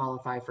able to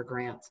qualify for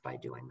grants by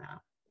doing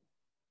that.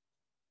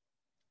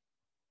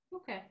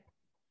 Okay.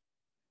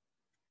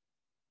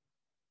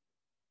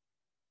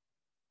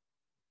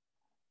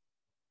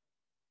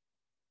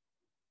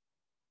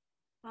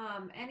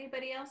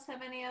 Anybody else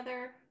have any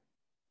other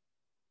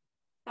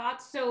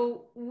thoughts?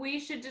 So we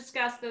should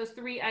discuss those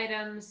 3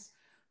 items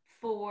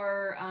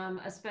for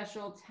a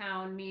special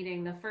town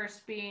meeting. The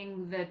first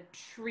being the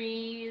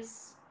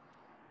trees,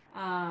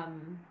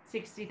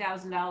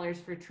 $60,000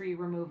 for tree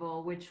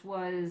removal, which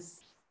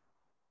was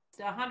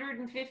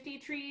 150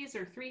 trees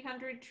or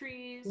 300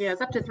 trees? Yeah,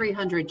 it's up to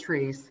 300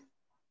 trees.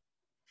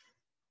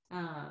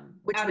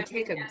 Which would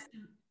take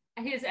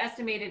his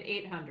estimated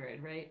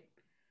 800, right?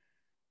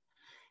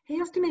 He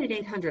estimated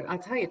 800. I'll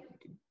tell you,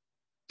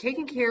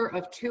 taking care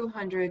of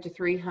 200 to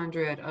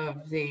 300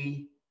 of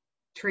the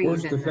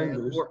trees in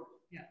the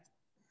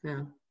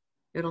yeah,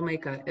 it'll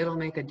make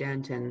a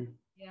dent in.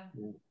 Yeah.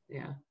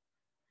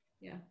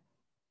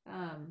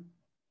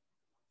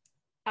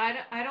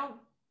 I don't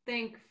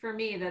think for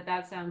me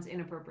that sounds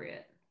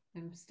inappropriate.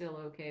 I'm still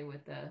okay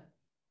with the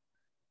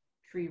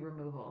tree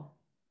removal.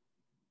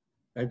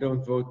 I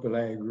don't vote, but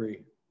I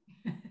agree.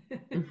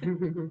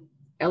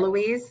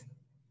 Eloise?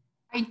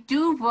 I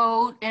do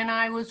vote, and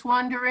I was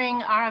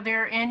wondering, are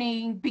there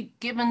any,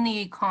 given the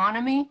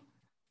economy,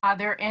 are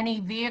there any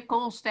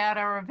vehicles that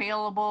are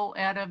available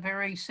at a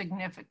very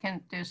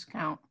significant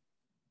discount?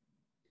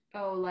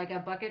 Oh, like a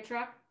bucket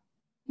truck?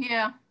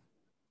 Yeah.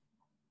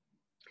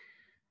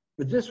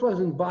 But this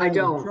wasn't buying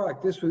a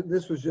truck. This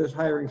was just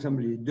hiring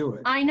somebody to do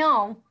it. I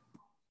know.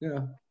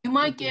 Yeah. You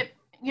might get,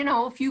 you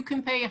know, if you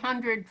can pay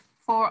 $100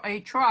 for a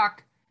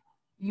truck,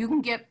 you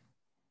can get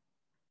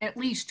at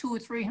least 200 or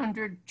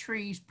 300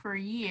 trees per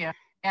year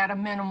at a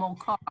minimal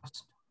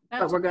cost.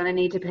 But we're going to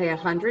need to pay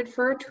 $100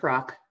 for a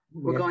truck.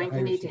 We're going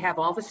to need to have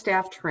all the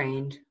staff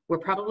trained. We're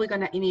probably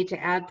going to need to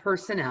add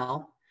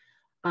personnel.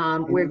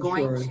 We are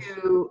going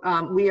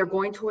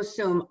to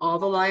assume all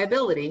the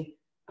liability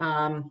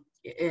and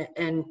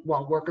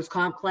well, workers'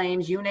 comp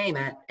claims, you name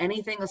it,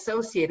 anything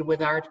associated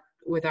with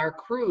our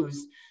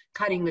crews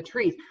cutting the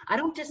trees. I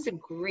don't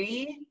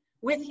disagree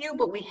with you,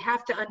 but we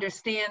have to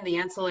understand the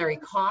ancillary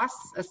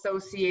costs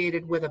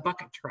associated with a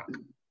bucket truck.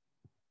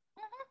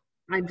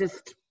 I'm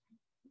just,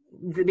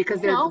 because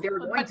they're going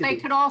to but they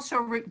could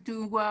also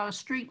do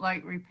street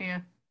light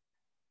repair.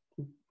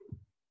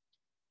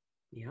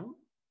 Yeah.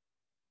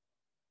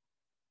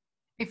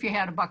 If you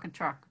had a bucket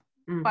truck.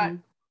 But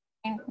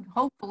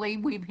hopefully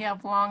we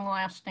have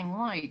long-lasting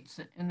lights,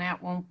 and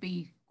that won't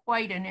be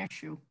quite an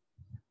issue.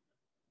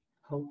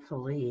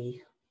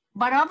 Hopefully.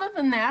 But other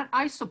than that,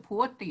 I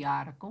support the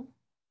article.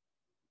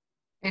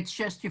 It's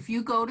just if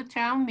you go to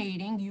town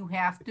meeting, you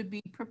have to be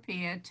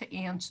prepared to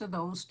answer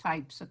those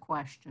types of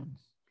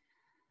questions.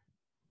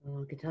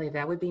 Well, I can tell you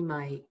that would be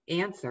my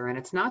answer. And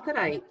it's not that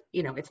I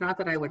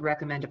would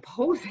recommend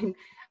opposing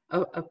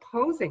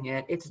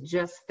it. It's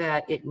just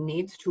that it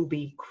needs to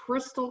be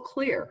crystal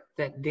clear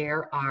that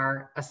there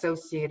are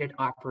associated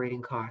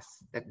operating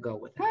costs that go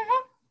with it.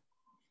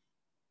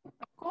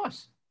 Of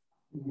course.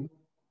 Okay.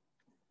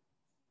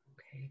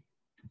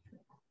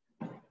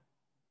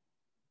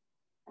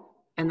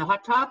 And the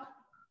hot top?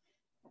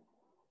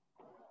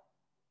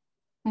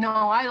 No,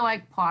 I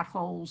like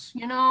potholes,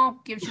 you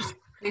know, gives you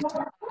space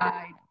to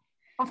hide.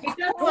 Of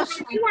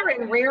course, You are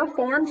in rare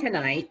form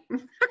tonight.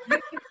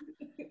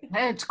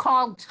 it's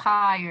called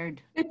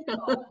tired.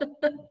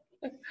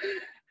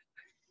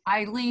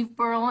 I leave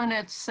Berlin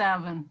at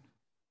 7.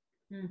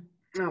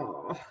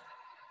 Oh.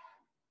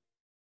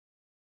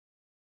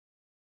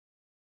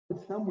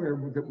 Somewhere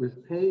that was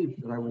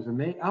paved that I was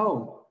amazed.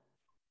 Oh,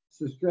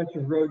 it's a stretch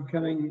of road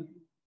coming,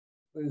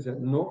 what is it,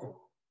 north?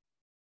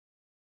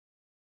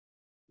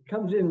 It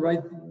comes in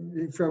right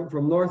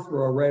from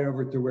Northborough right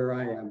over to where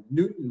I am,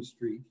 Newton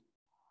Street.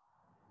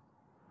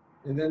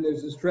 And then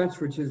there's a stretch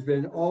which has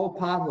been all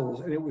potholes,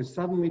 and it was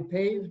suddenly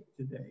paved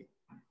today.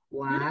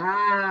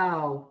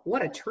 Wow,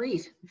 what a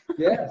treat.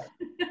 Yes.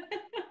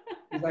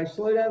 As I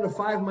slowed down to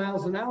 5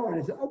 miles an hour,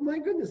 and I said, oh my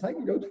goodness, I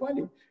can go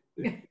 20.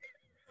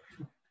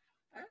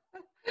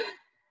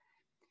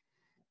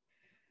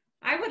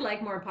 I would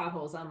like more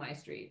potholes on my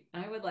street.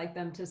 I would like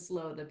them to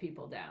slow the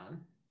people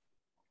down.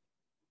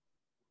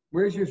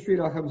 Where's your street?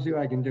 I'll come see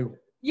what I can do.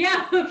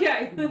 Yeah,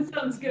 okay, that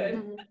sounds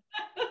good.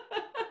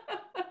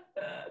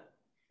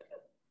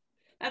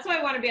 That's why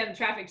I want to be on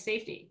traffic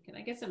safety. Can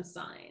I get some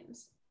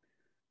signs?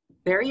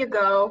 There you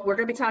go. We're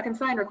going to be talking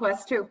sign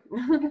requests too.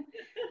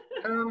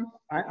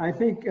 I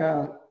think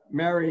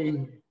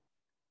Mary.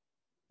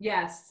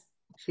 Yes.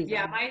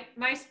 Yeah,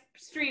 my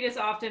street is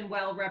often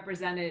well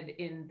represented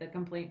in the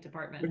complaint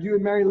department. But you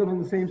and Mary live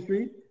on the same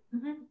street?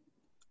 Mm-hmm.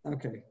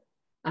 Okay.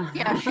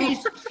 Yeah,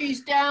 she's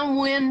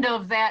downwind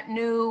of that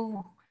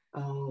new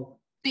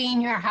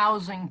senior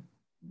housing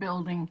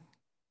building.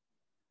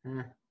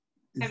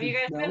 Have you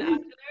guys been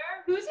up to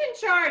there? Who's in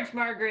charge,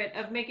 Margaret,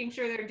 of making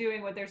sure they're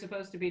doing what they're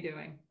supposed to be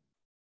doing?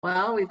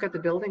 Well, we've got the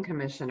building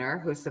commissioner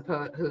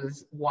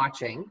who's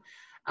watching.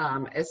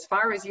 As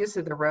far as use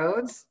of the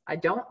roads, I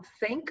don't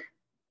think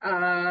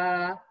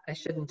I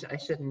shouldn't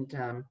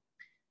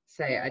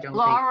say I don't.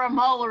 Laura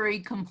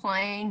Mullery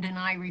complained, and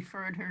I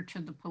referred her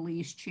to the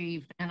police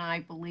chief, and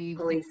I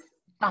believe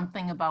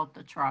something about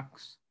the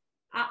trucks.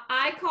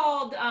 I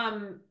called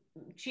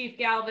Chief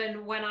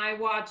Galvin when I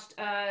watched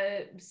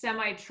a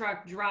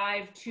semi-truck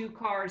drive 2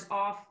 cars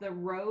off the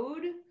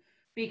road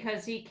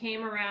because he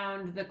came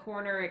around the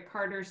corner at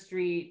Carter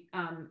Street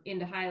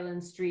into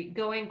Highland Street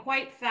going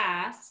quite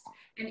fast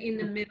and in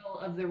the middle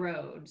of the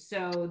road.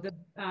 So the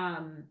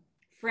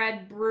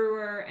Fred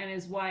Brewer and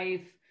his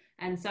wife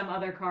and some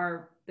other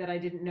car that I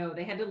didn't know,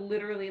 they had to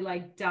literally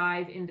like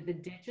dive into the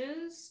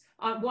ditches,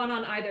 one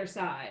on either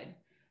side,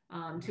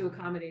 to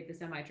accommodate the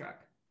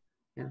semi-truck.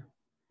 Yeah.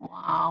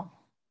 Wow.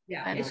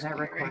 Yeah. That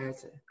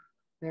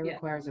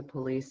requires a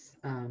police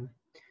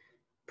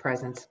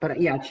presence.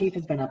 But yeah, Chief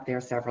has been up there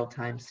several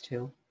times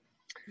too.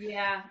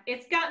 Yeah,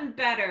 it's gotten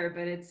better,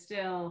 but it's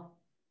still.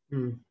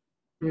 It's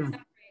not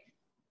great.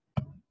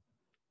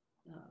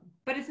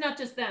 But it's not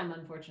just them,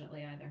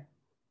 unfortunately, either.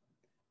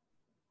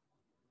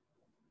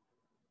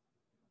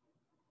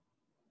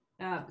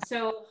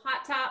 So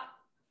Hot Top,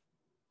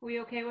 we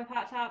okay with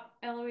Hot Top,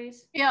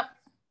 Eloise? Yep.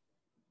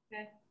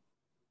 Okay.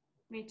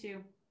 Me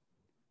too.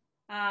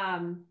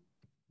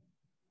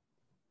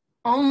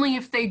 Only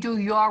if they do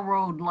your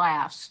road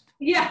last.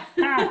 Yeah.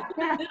 No,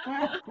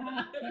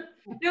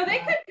 they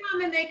could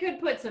come and they could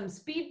put some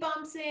speed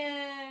bumps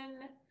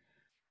in.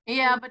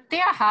 Yeah, but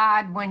they're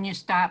hard when you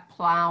start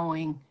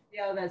plowing.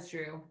 Yeah, that's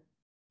true.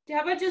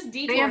 How about just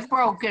detours? They have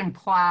broken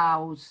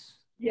plows.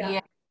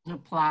 Yeah. The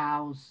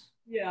plows.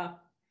 Yeah.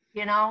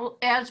 You know,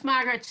 as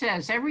Margaret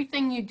says,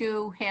 everything you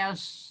do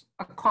has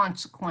a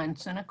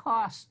consequence and a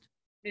cost.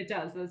 It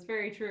does. That's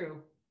very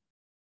true.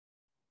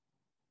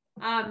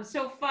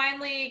 So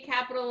finally,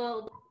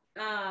 capital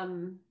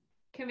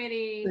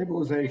committee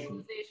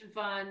Stabilization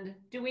fund.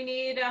 Do we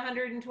need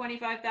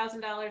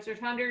 $125,000 or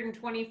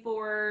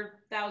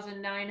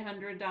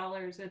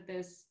 $124,900 at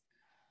this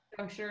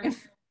juncture?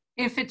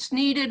 If it's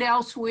needed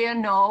elsewhere,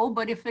 no,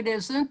 but if it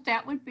isn't,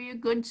 that would be a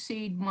good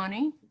seed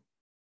money.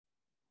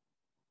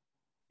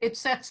 It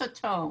sets a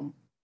tone.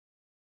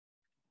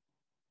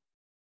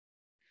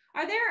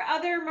 Are there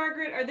other,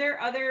 Margaret, are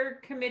there other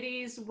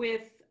committees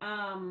with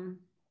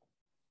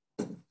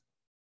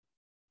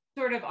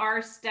sort of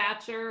our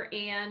stature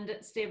and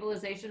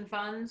stabilization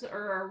funds,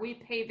 or are we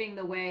paving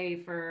the way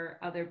for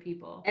other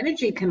people?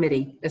 Energy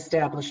Committee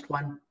established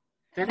one.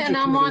 And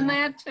I'm on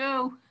that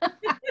too.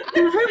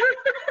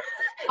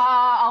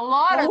 A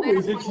lot of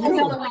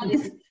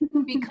that,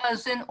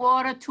 because in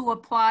order to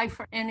apply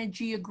for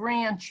energy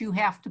grants, you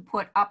have to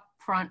put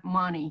upfront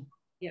money.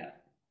 Yeah.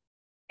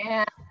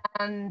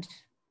 And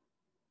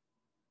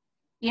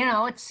you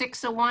know, it's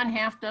 6 of one,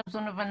 half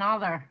dozen of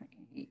another.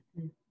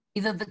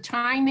 Either the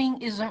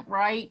timing isn't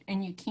right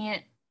and you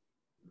can't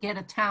get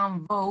a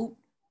town vote,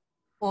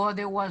 or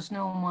there was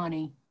no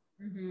money.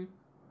 Mm-hmm.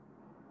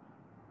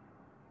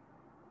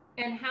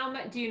 And how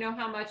much, do you know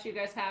how much you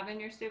guys have in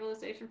your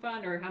stabilization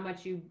fund, or how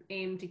much you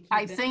aim to keep?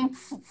 I think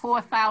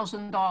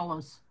 $4,000.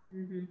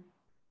 Mm-hmm.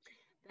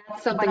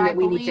 That's something that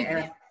we need to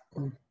add.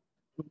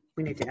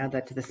 We need to add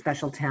that to the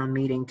special town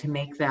meeting to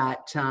make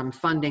that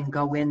funding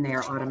go in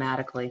there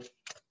automatically.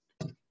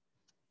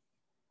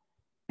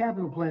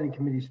 Capital Planning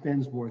Committee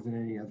spends more than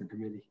any other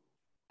committee.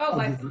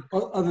 Oh,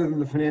 other than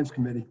the Finance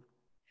Committee.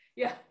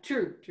 Yeah,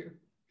 true.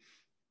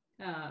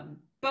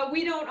 But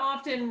we don't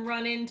often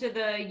run into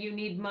you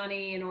need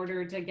money in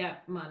order to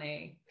get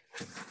money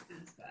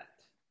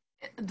aspect.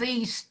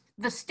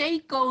 The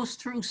state goes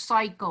through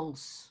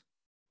cycles,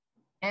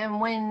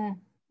 and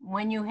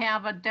when you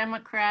have a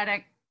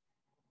Democratic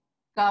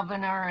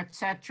governor,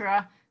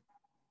 etc.,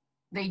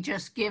 they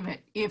just give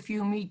it. If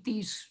you meet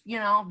these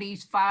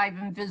 5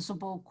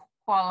 invisible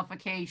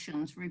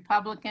qualifications,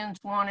 Republicans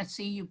want to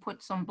see you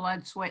put some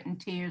blood, sweat,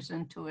 and tears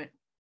into it.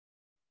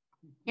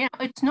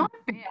 It's not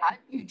bad.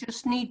 You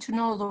just need to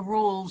know the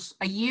rules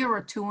a year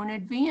or two in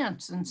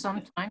advance, and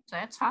sometimes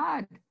that's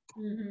hard.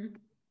 Mm-hmm.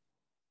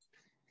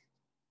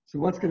 So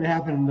what's going to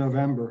happen in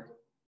November?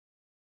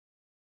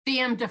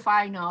 Damned if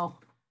I know.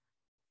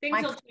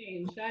 Things will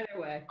change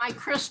either way. My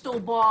crystal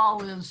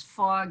ball is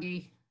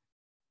foggy.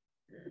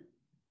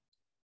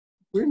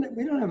 We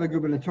don't have a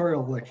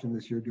gubernatorial election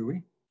this year, do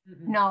we?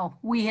 No,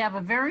 we have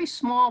a very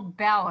small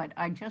ballot.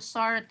 I just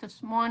saw it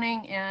this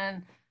morning,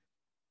 and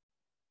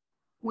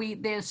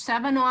there's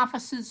 7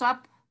 offices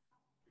up,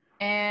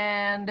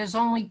 and there's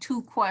only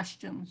 2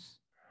 questions.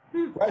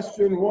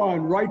 Question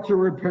 1, right to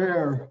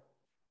repair.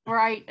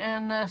 Right,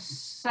 and the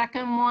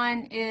second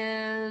one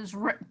is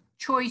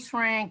choice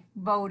ranked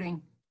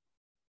voting.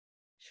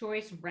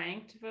 Choice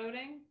ranked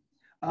voting?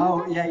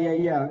 Oh,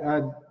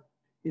 yeah.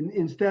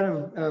 Instead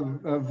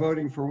of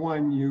voting for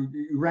one, you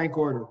rank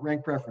order,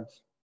 rank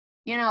preference.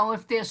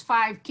 If there's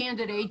 5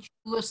 candidates,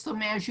 you list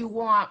them as you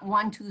want,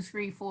 1, 2,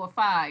 3, 4,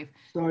 5.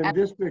 So in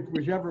district,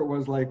 whichever it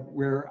was, like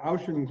where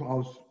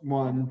Auchincloss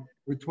won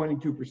with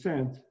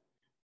 22%,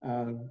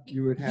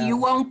 you would have. You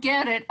won't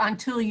get it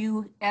until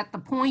at the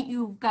point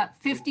you've got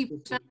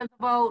 50% of the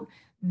vote,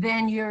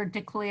 then you're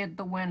declared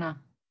the winner.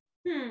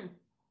 I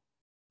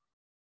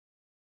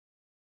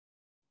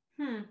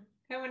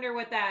wonder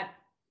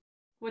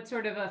what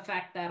sort of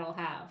effect that'll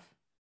have.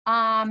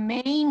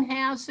 Maine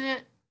has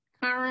it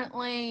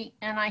currently,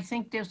 and I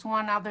think there's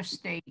one other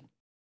state.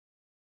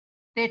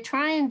 They're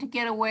trying to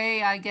get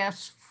away, I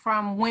guess,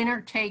 from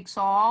winner takes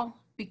all,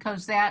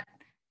 because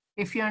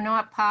if you're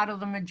not part of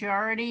the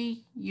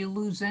majority, you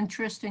lose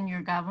interest in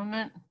your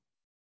government.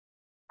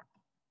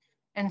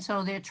 And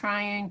so they're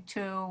trying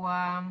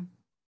to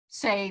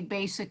say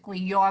basically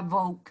your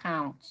vote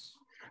counts.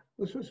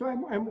 So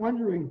I'm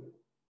wondering,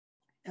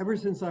 ever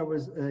since I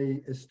was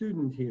a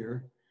student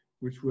here,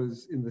 which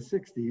was in the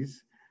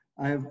 60s,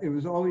 it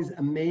was always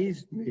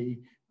amazed me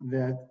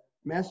that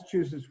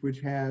Massachusetts, which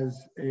has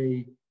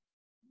a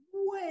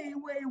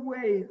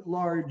way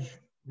large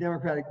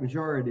Democratic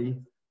majority,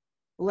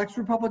 elects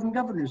Republican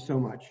governors so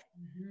much.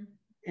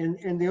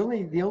 And the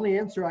only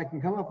answer I can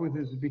come up with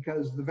is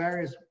because the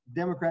various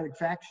Democratic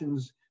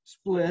factions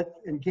split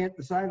and can't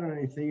decide on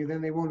anything, and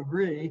then they won't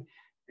agree,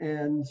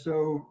 and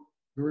so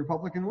the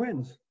Republican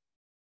wins.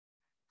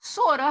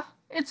 Sorta.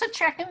 It's a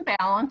check and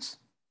balance.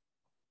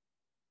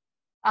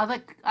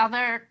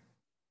 Other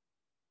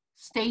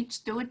states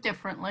do it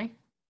differently.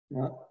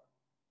 Yeah.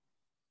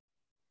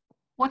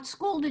 What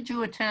school did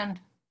you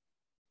attend?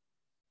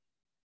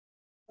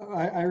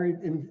 I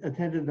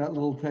attended that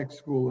little tech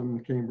school in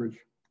Cambridge.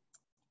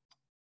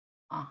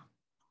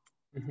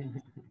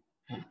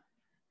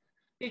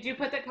 Did you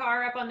put the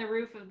car up on the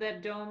roof of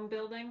that dome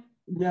building?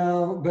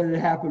 No, but it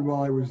happened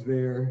while I was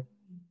there.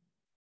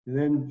 And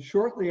then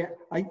shortly, it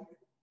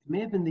may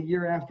have been the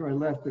year after I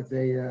left that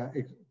they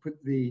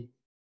put the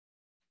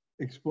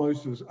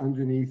explosives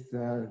underneath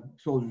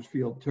Soldiers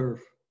Field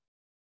turf.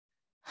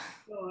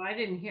 Oh,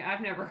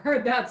 I've never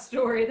heard that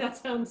story. That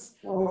sounds.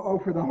 Oh,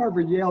 for the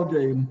Harvard-Yale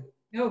game.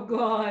 Oh,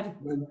 God.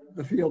 When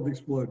the field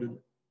exploded.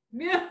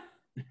 Yeah.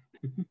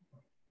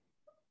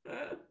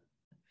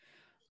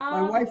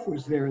 My wife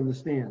was there in the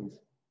stands.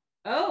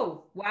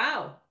 Oh,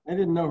 wow. I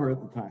didn't know her at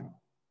the time.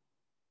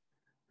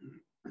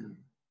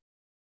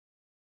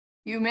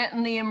 You met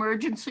in the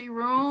emergency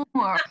room,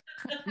 or?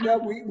 No,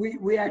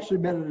 we actually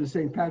met at a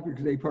St.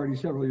 Patrick's Day party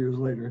several years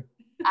later.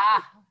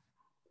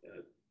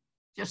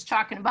 Just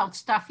talking about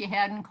stuff you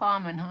had in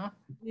common, huh?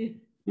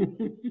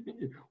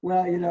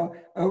 Well,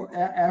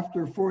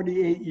 after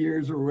 48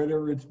 years or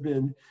whatever it's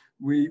been,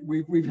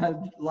 we've had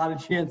a lot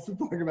of chance to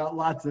talk about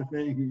lots of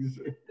things.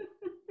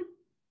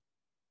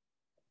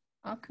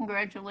 Well,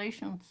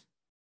 congratulations.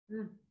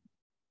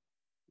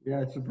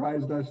 Yeah, it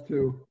surprised us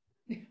too.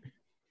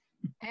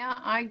 Yeah,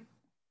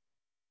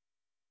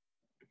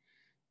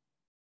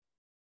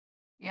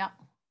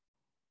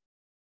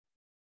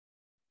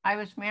 I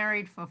was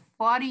married for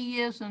 40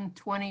 years and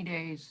 20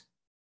 days.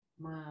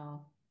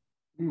 Wow.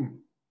 Mm.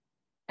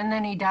 And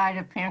then he died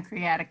of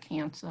pancreatic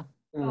cancer.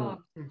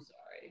 Oh, I'm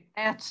sorry.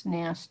 That's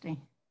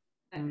nasty.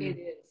 It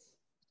is.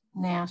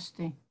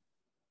 Nasty.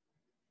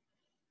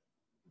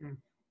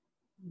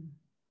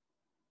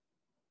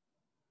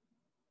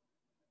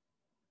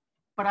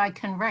 But I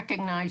can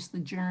recognize the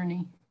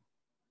journey.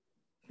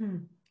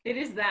 It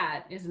is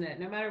that, isn't it?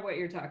 No matter what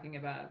you're talking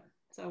about,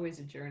 it's always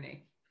a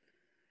journey.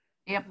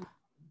 Yep.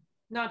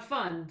 Not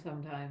fun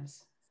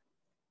sometimes.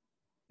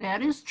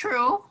 That is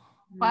true.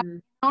 But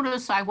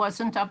notice I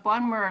wasn't up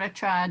on murder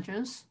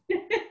charges.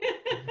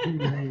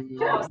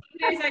 Oh, some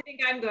days I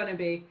think I'm going to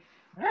be.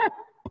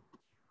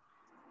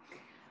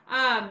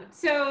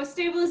 So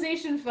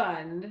stabilization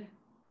fund.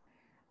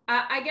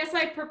 I guess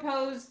I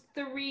propose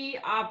 3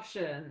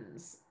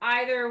 options.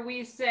 Either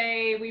we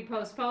say we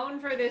postpone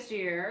for this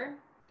year,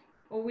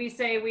 or we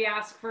say we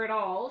ask for it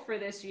all for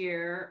this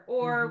year,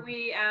 or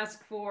we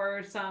ask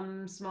for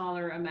some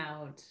smaller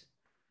amount,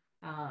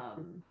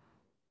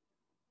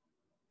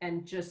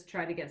 and just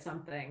try to get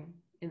something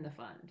in the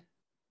fund.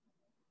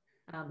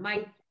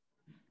 Mike,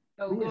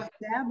 we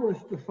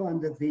established the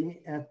fund at the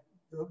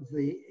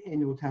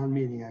annual town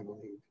meeting, I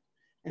believe,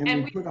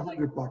 and we put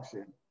 $100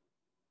 in.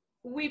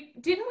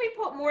 Didn't we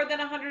put more than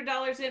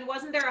 $100 in?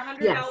 Wasn't there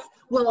 $100? Yes.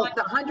 Well,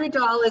 the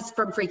 $100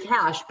 from free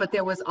cash, but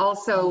there was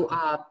also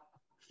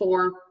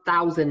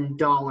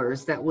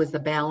 $4,000 that was the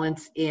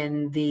balance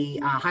in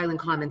the Highland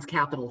Commons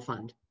Capital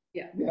Fund.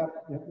 Yeah. Yeah.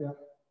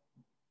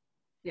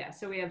 Yeah.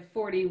 So we have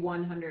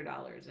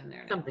 $4,100 in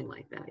there now. Something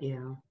like that.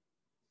 Yeah.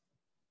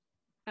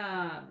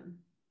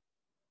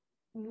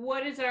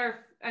 What is our?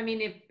 I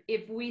mean,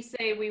 if we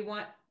say we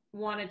want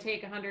to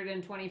take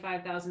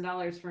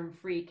 $125,000 from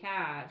free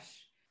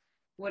cash,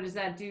 what does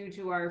that do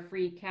to our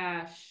free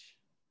cash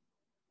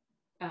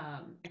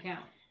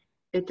account?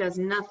 It does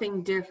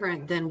nothing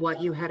different than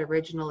what you had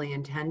originally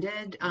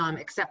intended,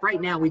 except right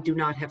now we do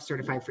not have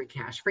certified free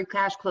cash. Free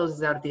cash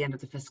closes out at the end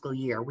of the fiscal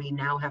year. We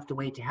now have to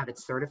wait to have it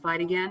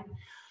certified again.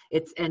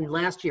 And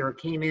last year it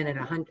came in at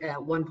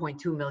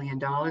 $1.2 million.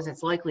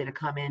 It's likely to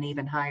come in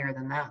even higher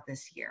than that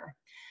this year.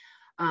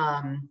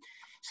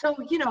 So,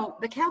 you know,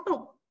 the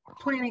capital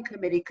planning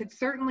committee could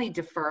certainly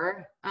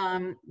defer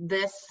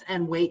this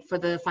and wait for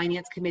the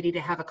finance committee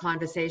to have a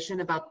conversation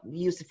about the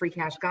use of free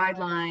cash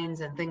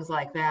guidelines and things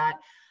like that.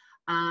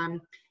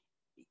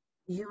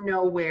 You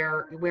know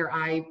where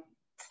I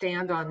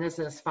stand on this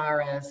as far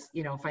as,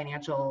 you know,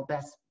 financial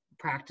best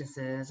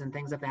practices and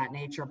things of that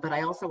nature, but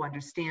I also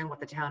understand what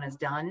the town has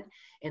done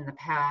in the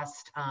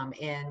past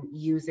in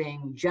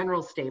using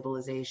general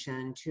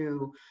stabilization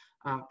to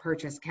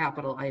purchase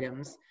capital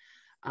items.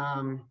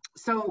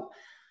 So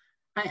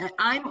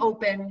I'm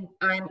open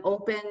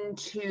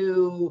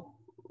to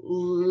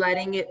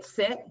letting it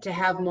sit to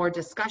have more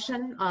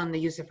discussion on the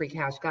use of free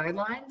cash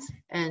guidelines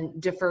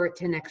and defer it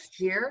to next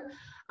year.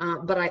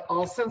 But I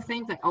also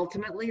think that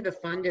ultimately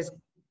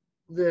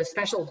the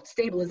special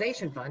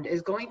stabilization fund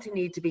is going to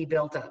need to be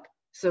built up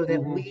so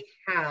that we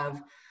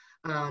have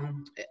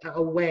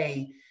a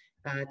way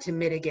to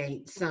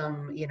mitigate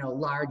some, you know,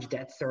 large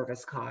debt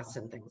service costs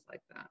and things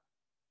like that.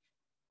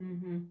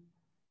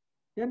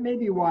 It may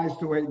be wise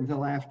to wait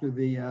until after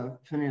the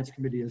finance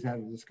committee has had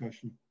a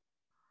discussion.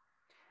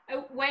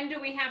 When do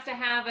we have to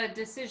have a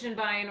decision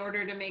by in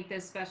order to make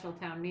this special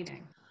town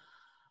meeting?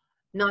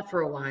 Not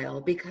for a while,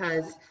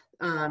 because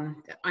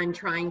I'm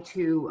trying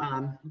to,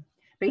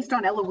 based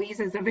on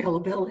Eloise's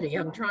availability,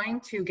 I'm trying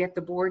to get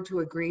the board to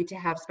agree to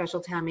have special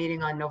town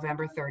meeting on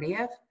November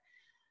 30th.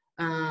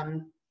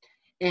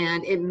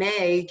 And it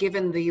may,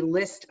 given the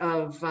list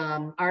of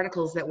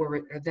articles that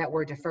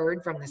were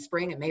deferred from the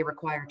spring, it may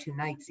require 2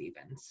 nights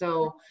even.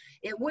 So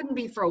it wouldn't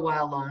be for a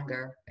while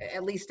longer,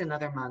 at least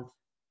another month.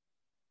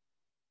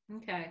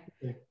 Okay.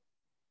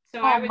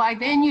 So by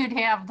then you'd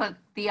have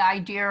the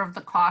idea of the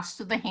cost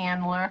of the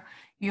handler.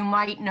 You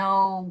might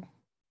know,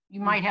 you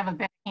might have a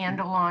better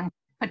handle on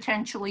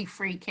potentially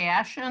free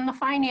cash, and the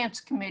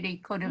finance committee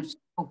could have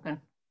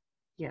spoken.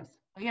 Yes.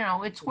 You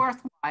know, it's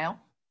worthwhile.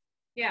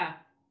 Yeah.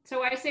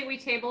 So I say we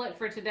table it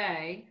for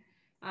today,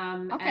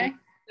 okay, and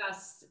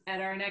discuss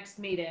at our next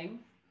meeting,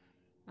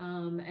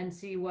 and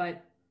see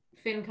what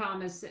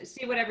FinCom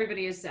see what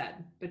everybody has said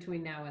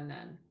between now and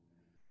then.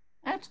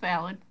 That's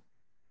valid.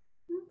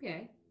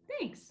 Okay,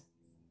 thanks.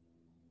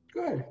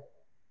 Good.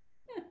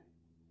 Yeah.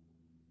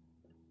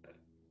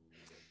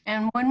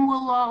 And when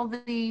will all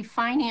the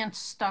finance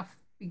stuff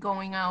be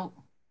going out?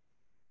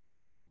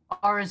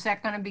 Or is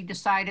that going to be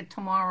decided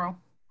tomorrow?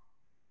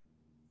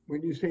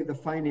 When you say the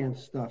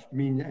finance stuff, you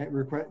mean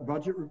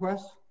budget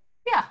requests?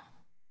 Yeah.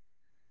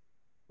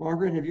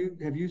 Margaret,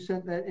 have you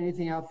sent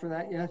anything out for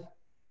that yet?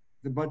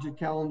 The budget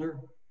calendar?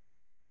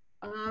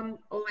 Oh,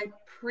 I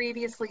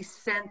previously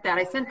sent that.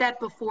 I sent that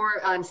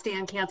before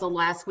Stan canceled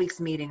last week's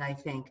meeting, I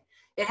think.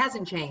 It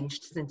hasn't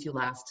changed since you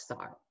last saw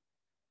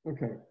it.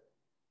 Okay.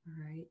 All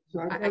right. So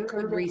I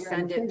could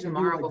resend it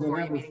tomorrow like before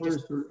November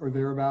 1st or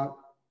thereabout.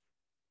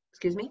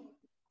 Excuse me?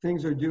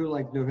 Things are due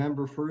like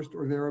November 1st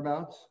or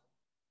thereabouts?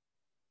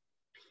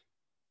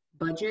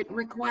 Budget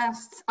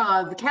requests.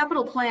 The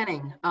capital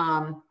planning,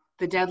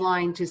 the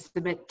deadline to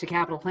submit to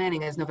capital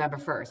planning is November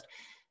 1st.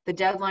 The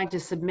deadline to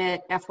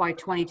submit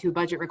FY22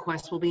 budget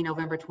requests will be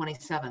November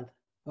 27th.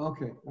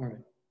 Okay, all right.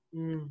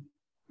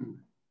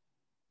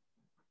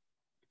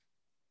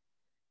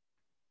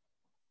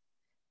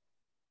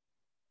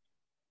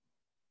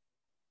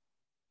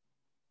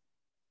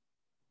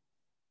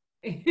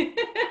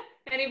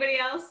 Anybody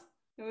else?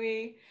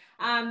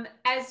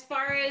 As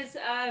far as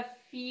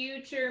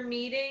future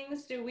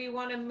meetings, do we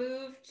want to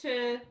move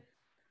to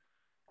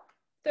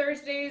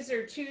Thursdays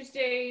or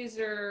Tuesdays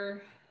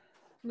or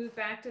move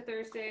back to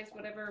Thursdays,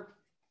 whatever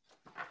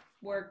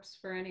works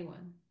for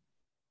anyone.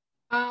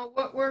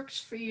 What works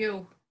for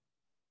you,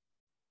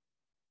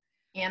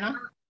 Anna?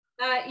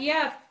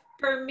 Yeah,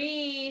 for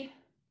me,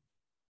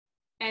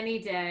 any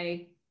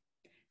day,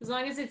 as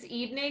long as it's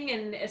evening,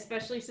 and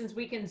especially since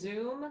we can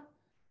Zoom.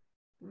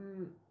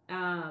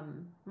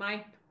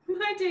 My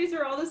days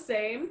are all the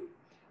same.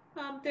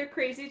 They're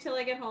crazy till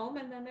I get home,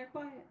 and then they're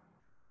quiet.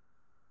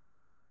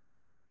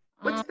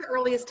 What's the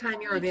earliest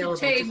time you're available?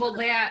 To table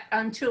that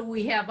until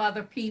we have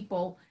other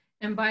people.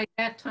 And by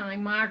that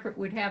time, Margaret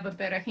would have a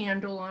better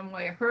handle on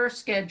where her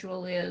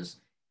schedule is.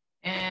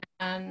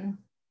 And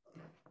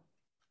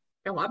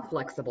oh, I'm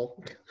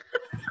flexible.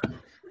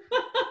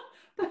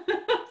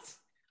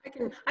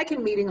 I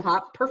can meeting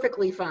hop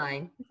perfectly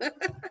fine.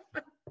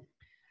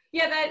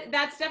 Yeah,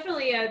 that's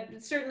definitely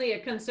certainly a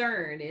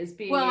concern is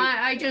being. Well,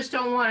 I just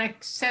don't want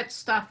to set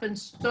stuff in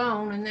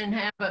stone and then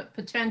have a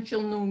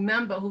potential new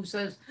member who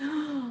says,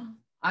 oh,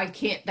 I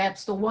can't,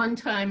 that's the one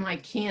time I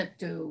can't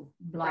do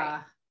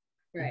blah.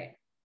 Right.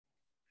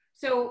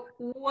 So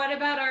what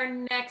about our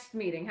next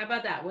meeting? How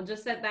about that? We'll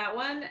just set that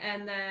one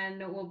and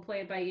then we'll play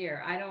it by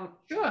ear.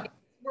 Sure.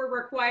 We're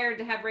required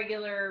to have a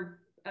regular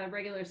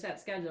set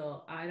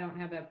schedule. I don't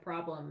have a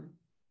problem.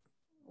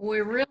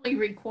 We're really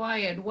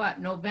required, what,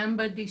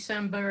 November,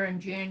 December,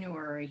 and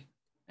January.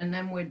 And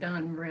then we're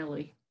done,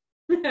 really.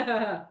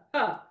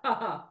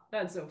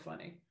 That's so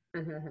funny.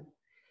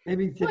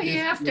 Maybe well, you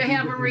have to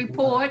have a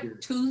report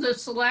to the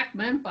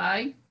selectmen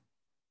by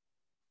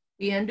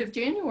the end of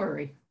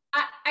January.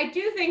 I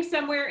do think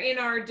somewhere in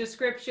our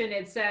description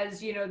it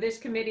says, you know, this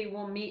committee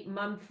will meet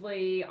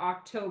monthly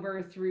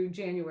October through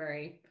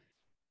January.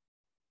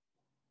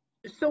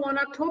 So on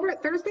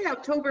Thursday,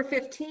 October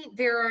 15th,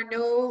 there are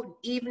no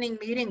evening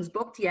meetings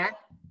booked yet.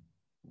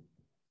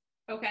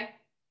 Okay.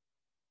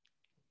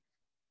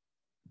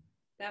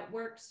 That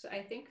works, I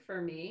think,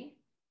 for me.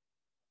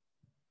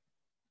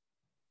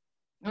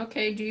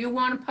 Okay, do you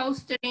want to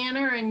post it,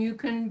 Anna, and you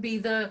can be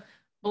the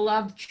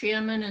beloved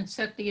chairman and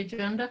set the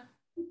agenda?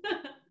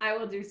 I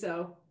will do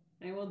so.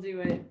 I will do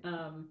it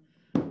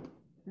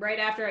right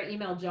after I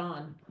email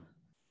John.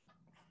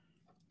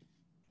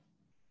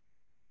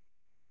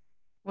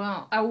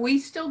 Well, are we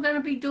still going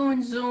to be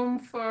doing Zoom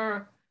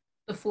for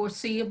the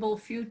foreseeable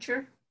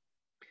future?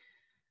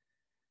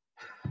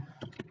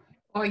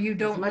 Or you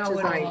don't know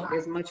at all?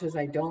 As much as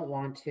I don't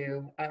want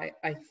to,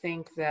 I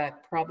think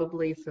that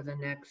probably for the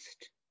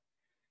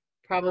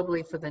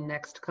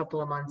next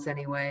couple of months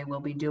anyway, we'll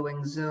be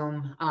doing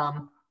Zoom.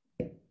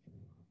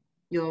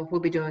 We'll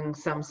be doing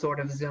some sort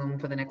of Zoom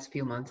for the next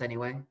few months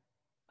anyway.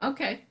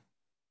 Okay.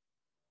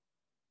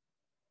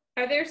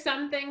 Are there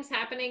some things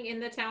happening in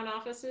the town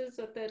offices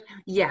at the?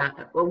 Yeah,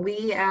 well,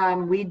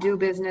 we do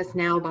business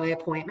now by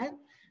appointment,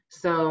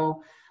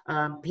 so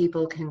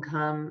people can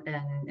come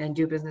and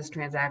do business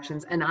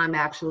transactions. And I'm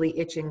actually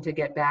itching to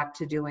get back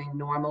to doing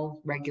normal,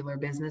 regular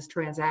business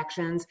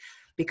transactions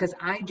because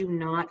I do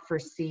not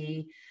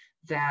foresee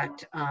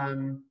that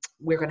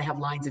we're going to have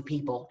lines of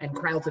people and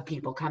crowds of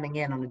people coming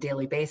in on a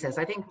daily basis.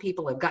 I think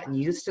people have gotten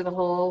used to the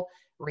whole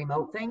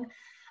remote thing.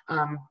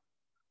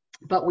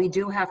 But we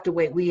do have to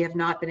wait. We have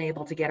not been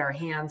able to get our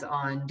hands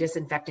on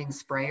disinfecting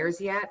sprayers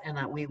yet, and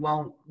that we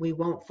won't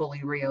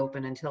fully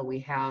reopen until we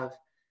have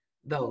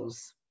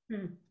those.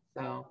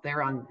 So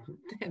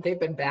they've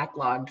been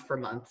backlogged for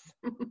months.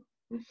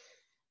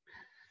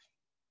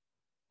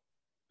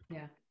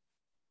 Yeah.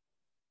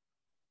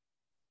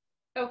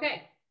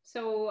 Okay,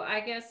 so I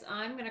guess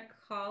I'm gonna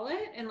call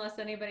it unless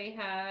anybody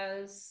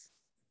has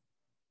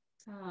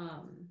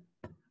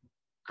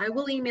I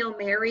will email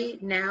Mary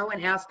now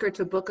and ask her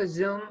to book a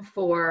Zoom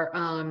for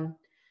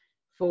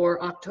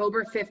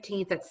October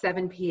 15th at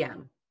 7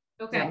 p.m.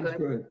 Okay. Sounds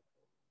good.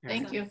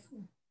 Thank you.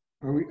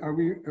 Are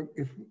we,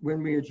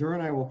 when we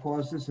adjourn, I will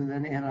pause this, and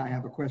then Anna, I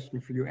have a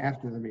question for you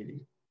after the meeting.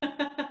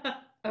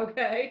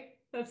 Okay,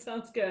 that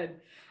sounds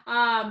good.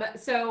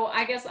 So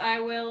I guess I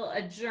will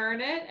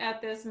adjourn it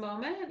at this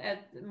moment.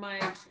 At my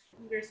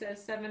computer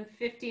says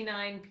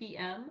 7:59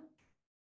 p.m.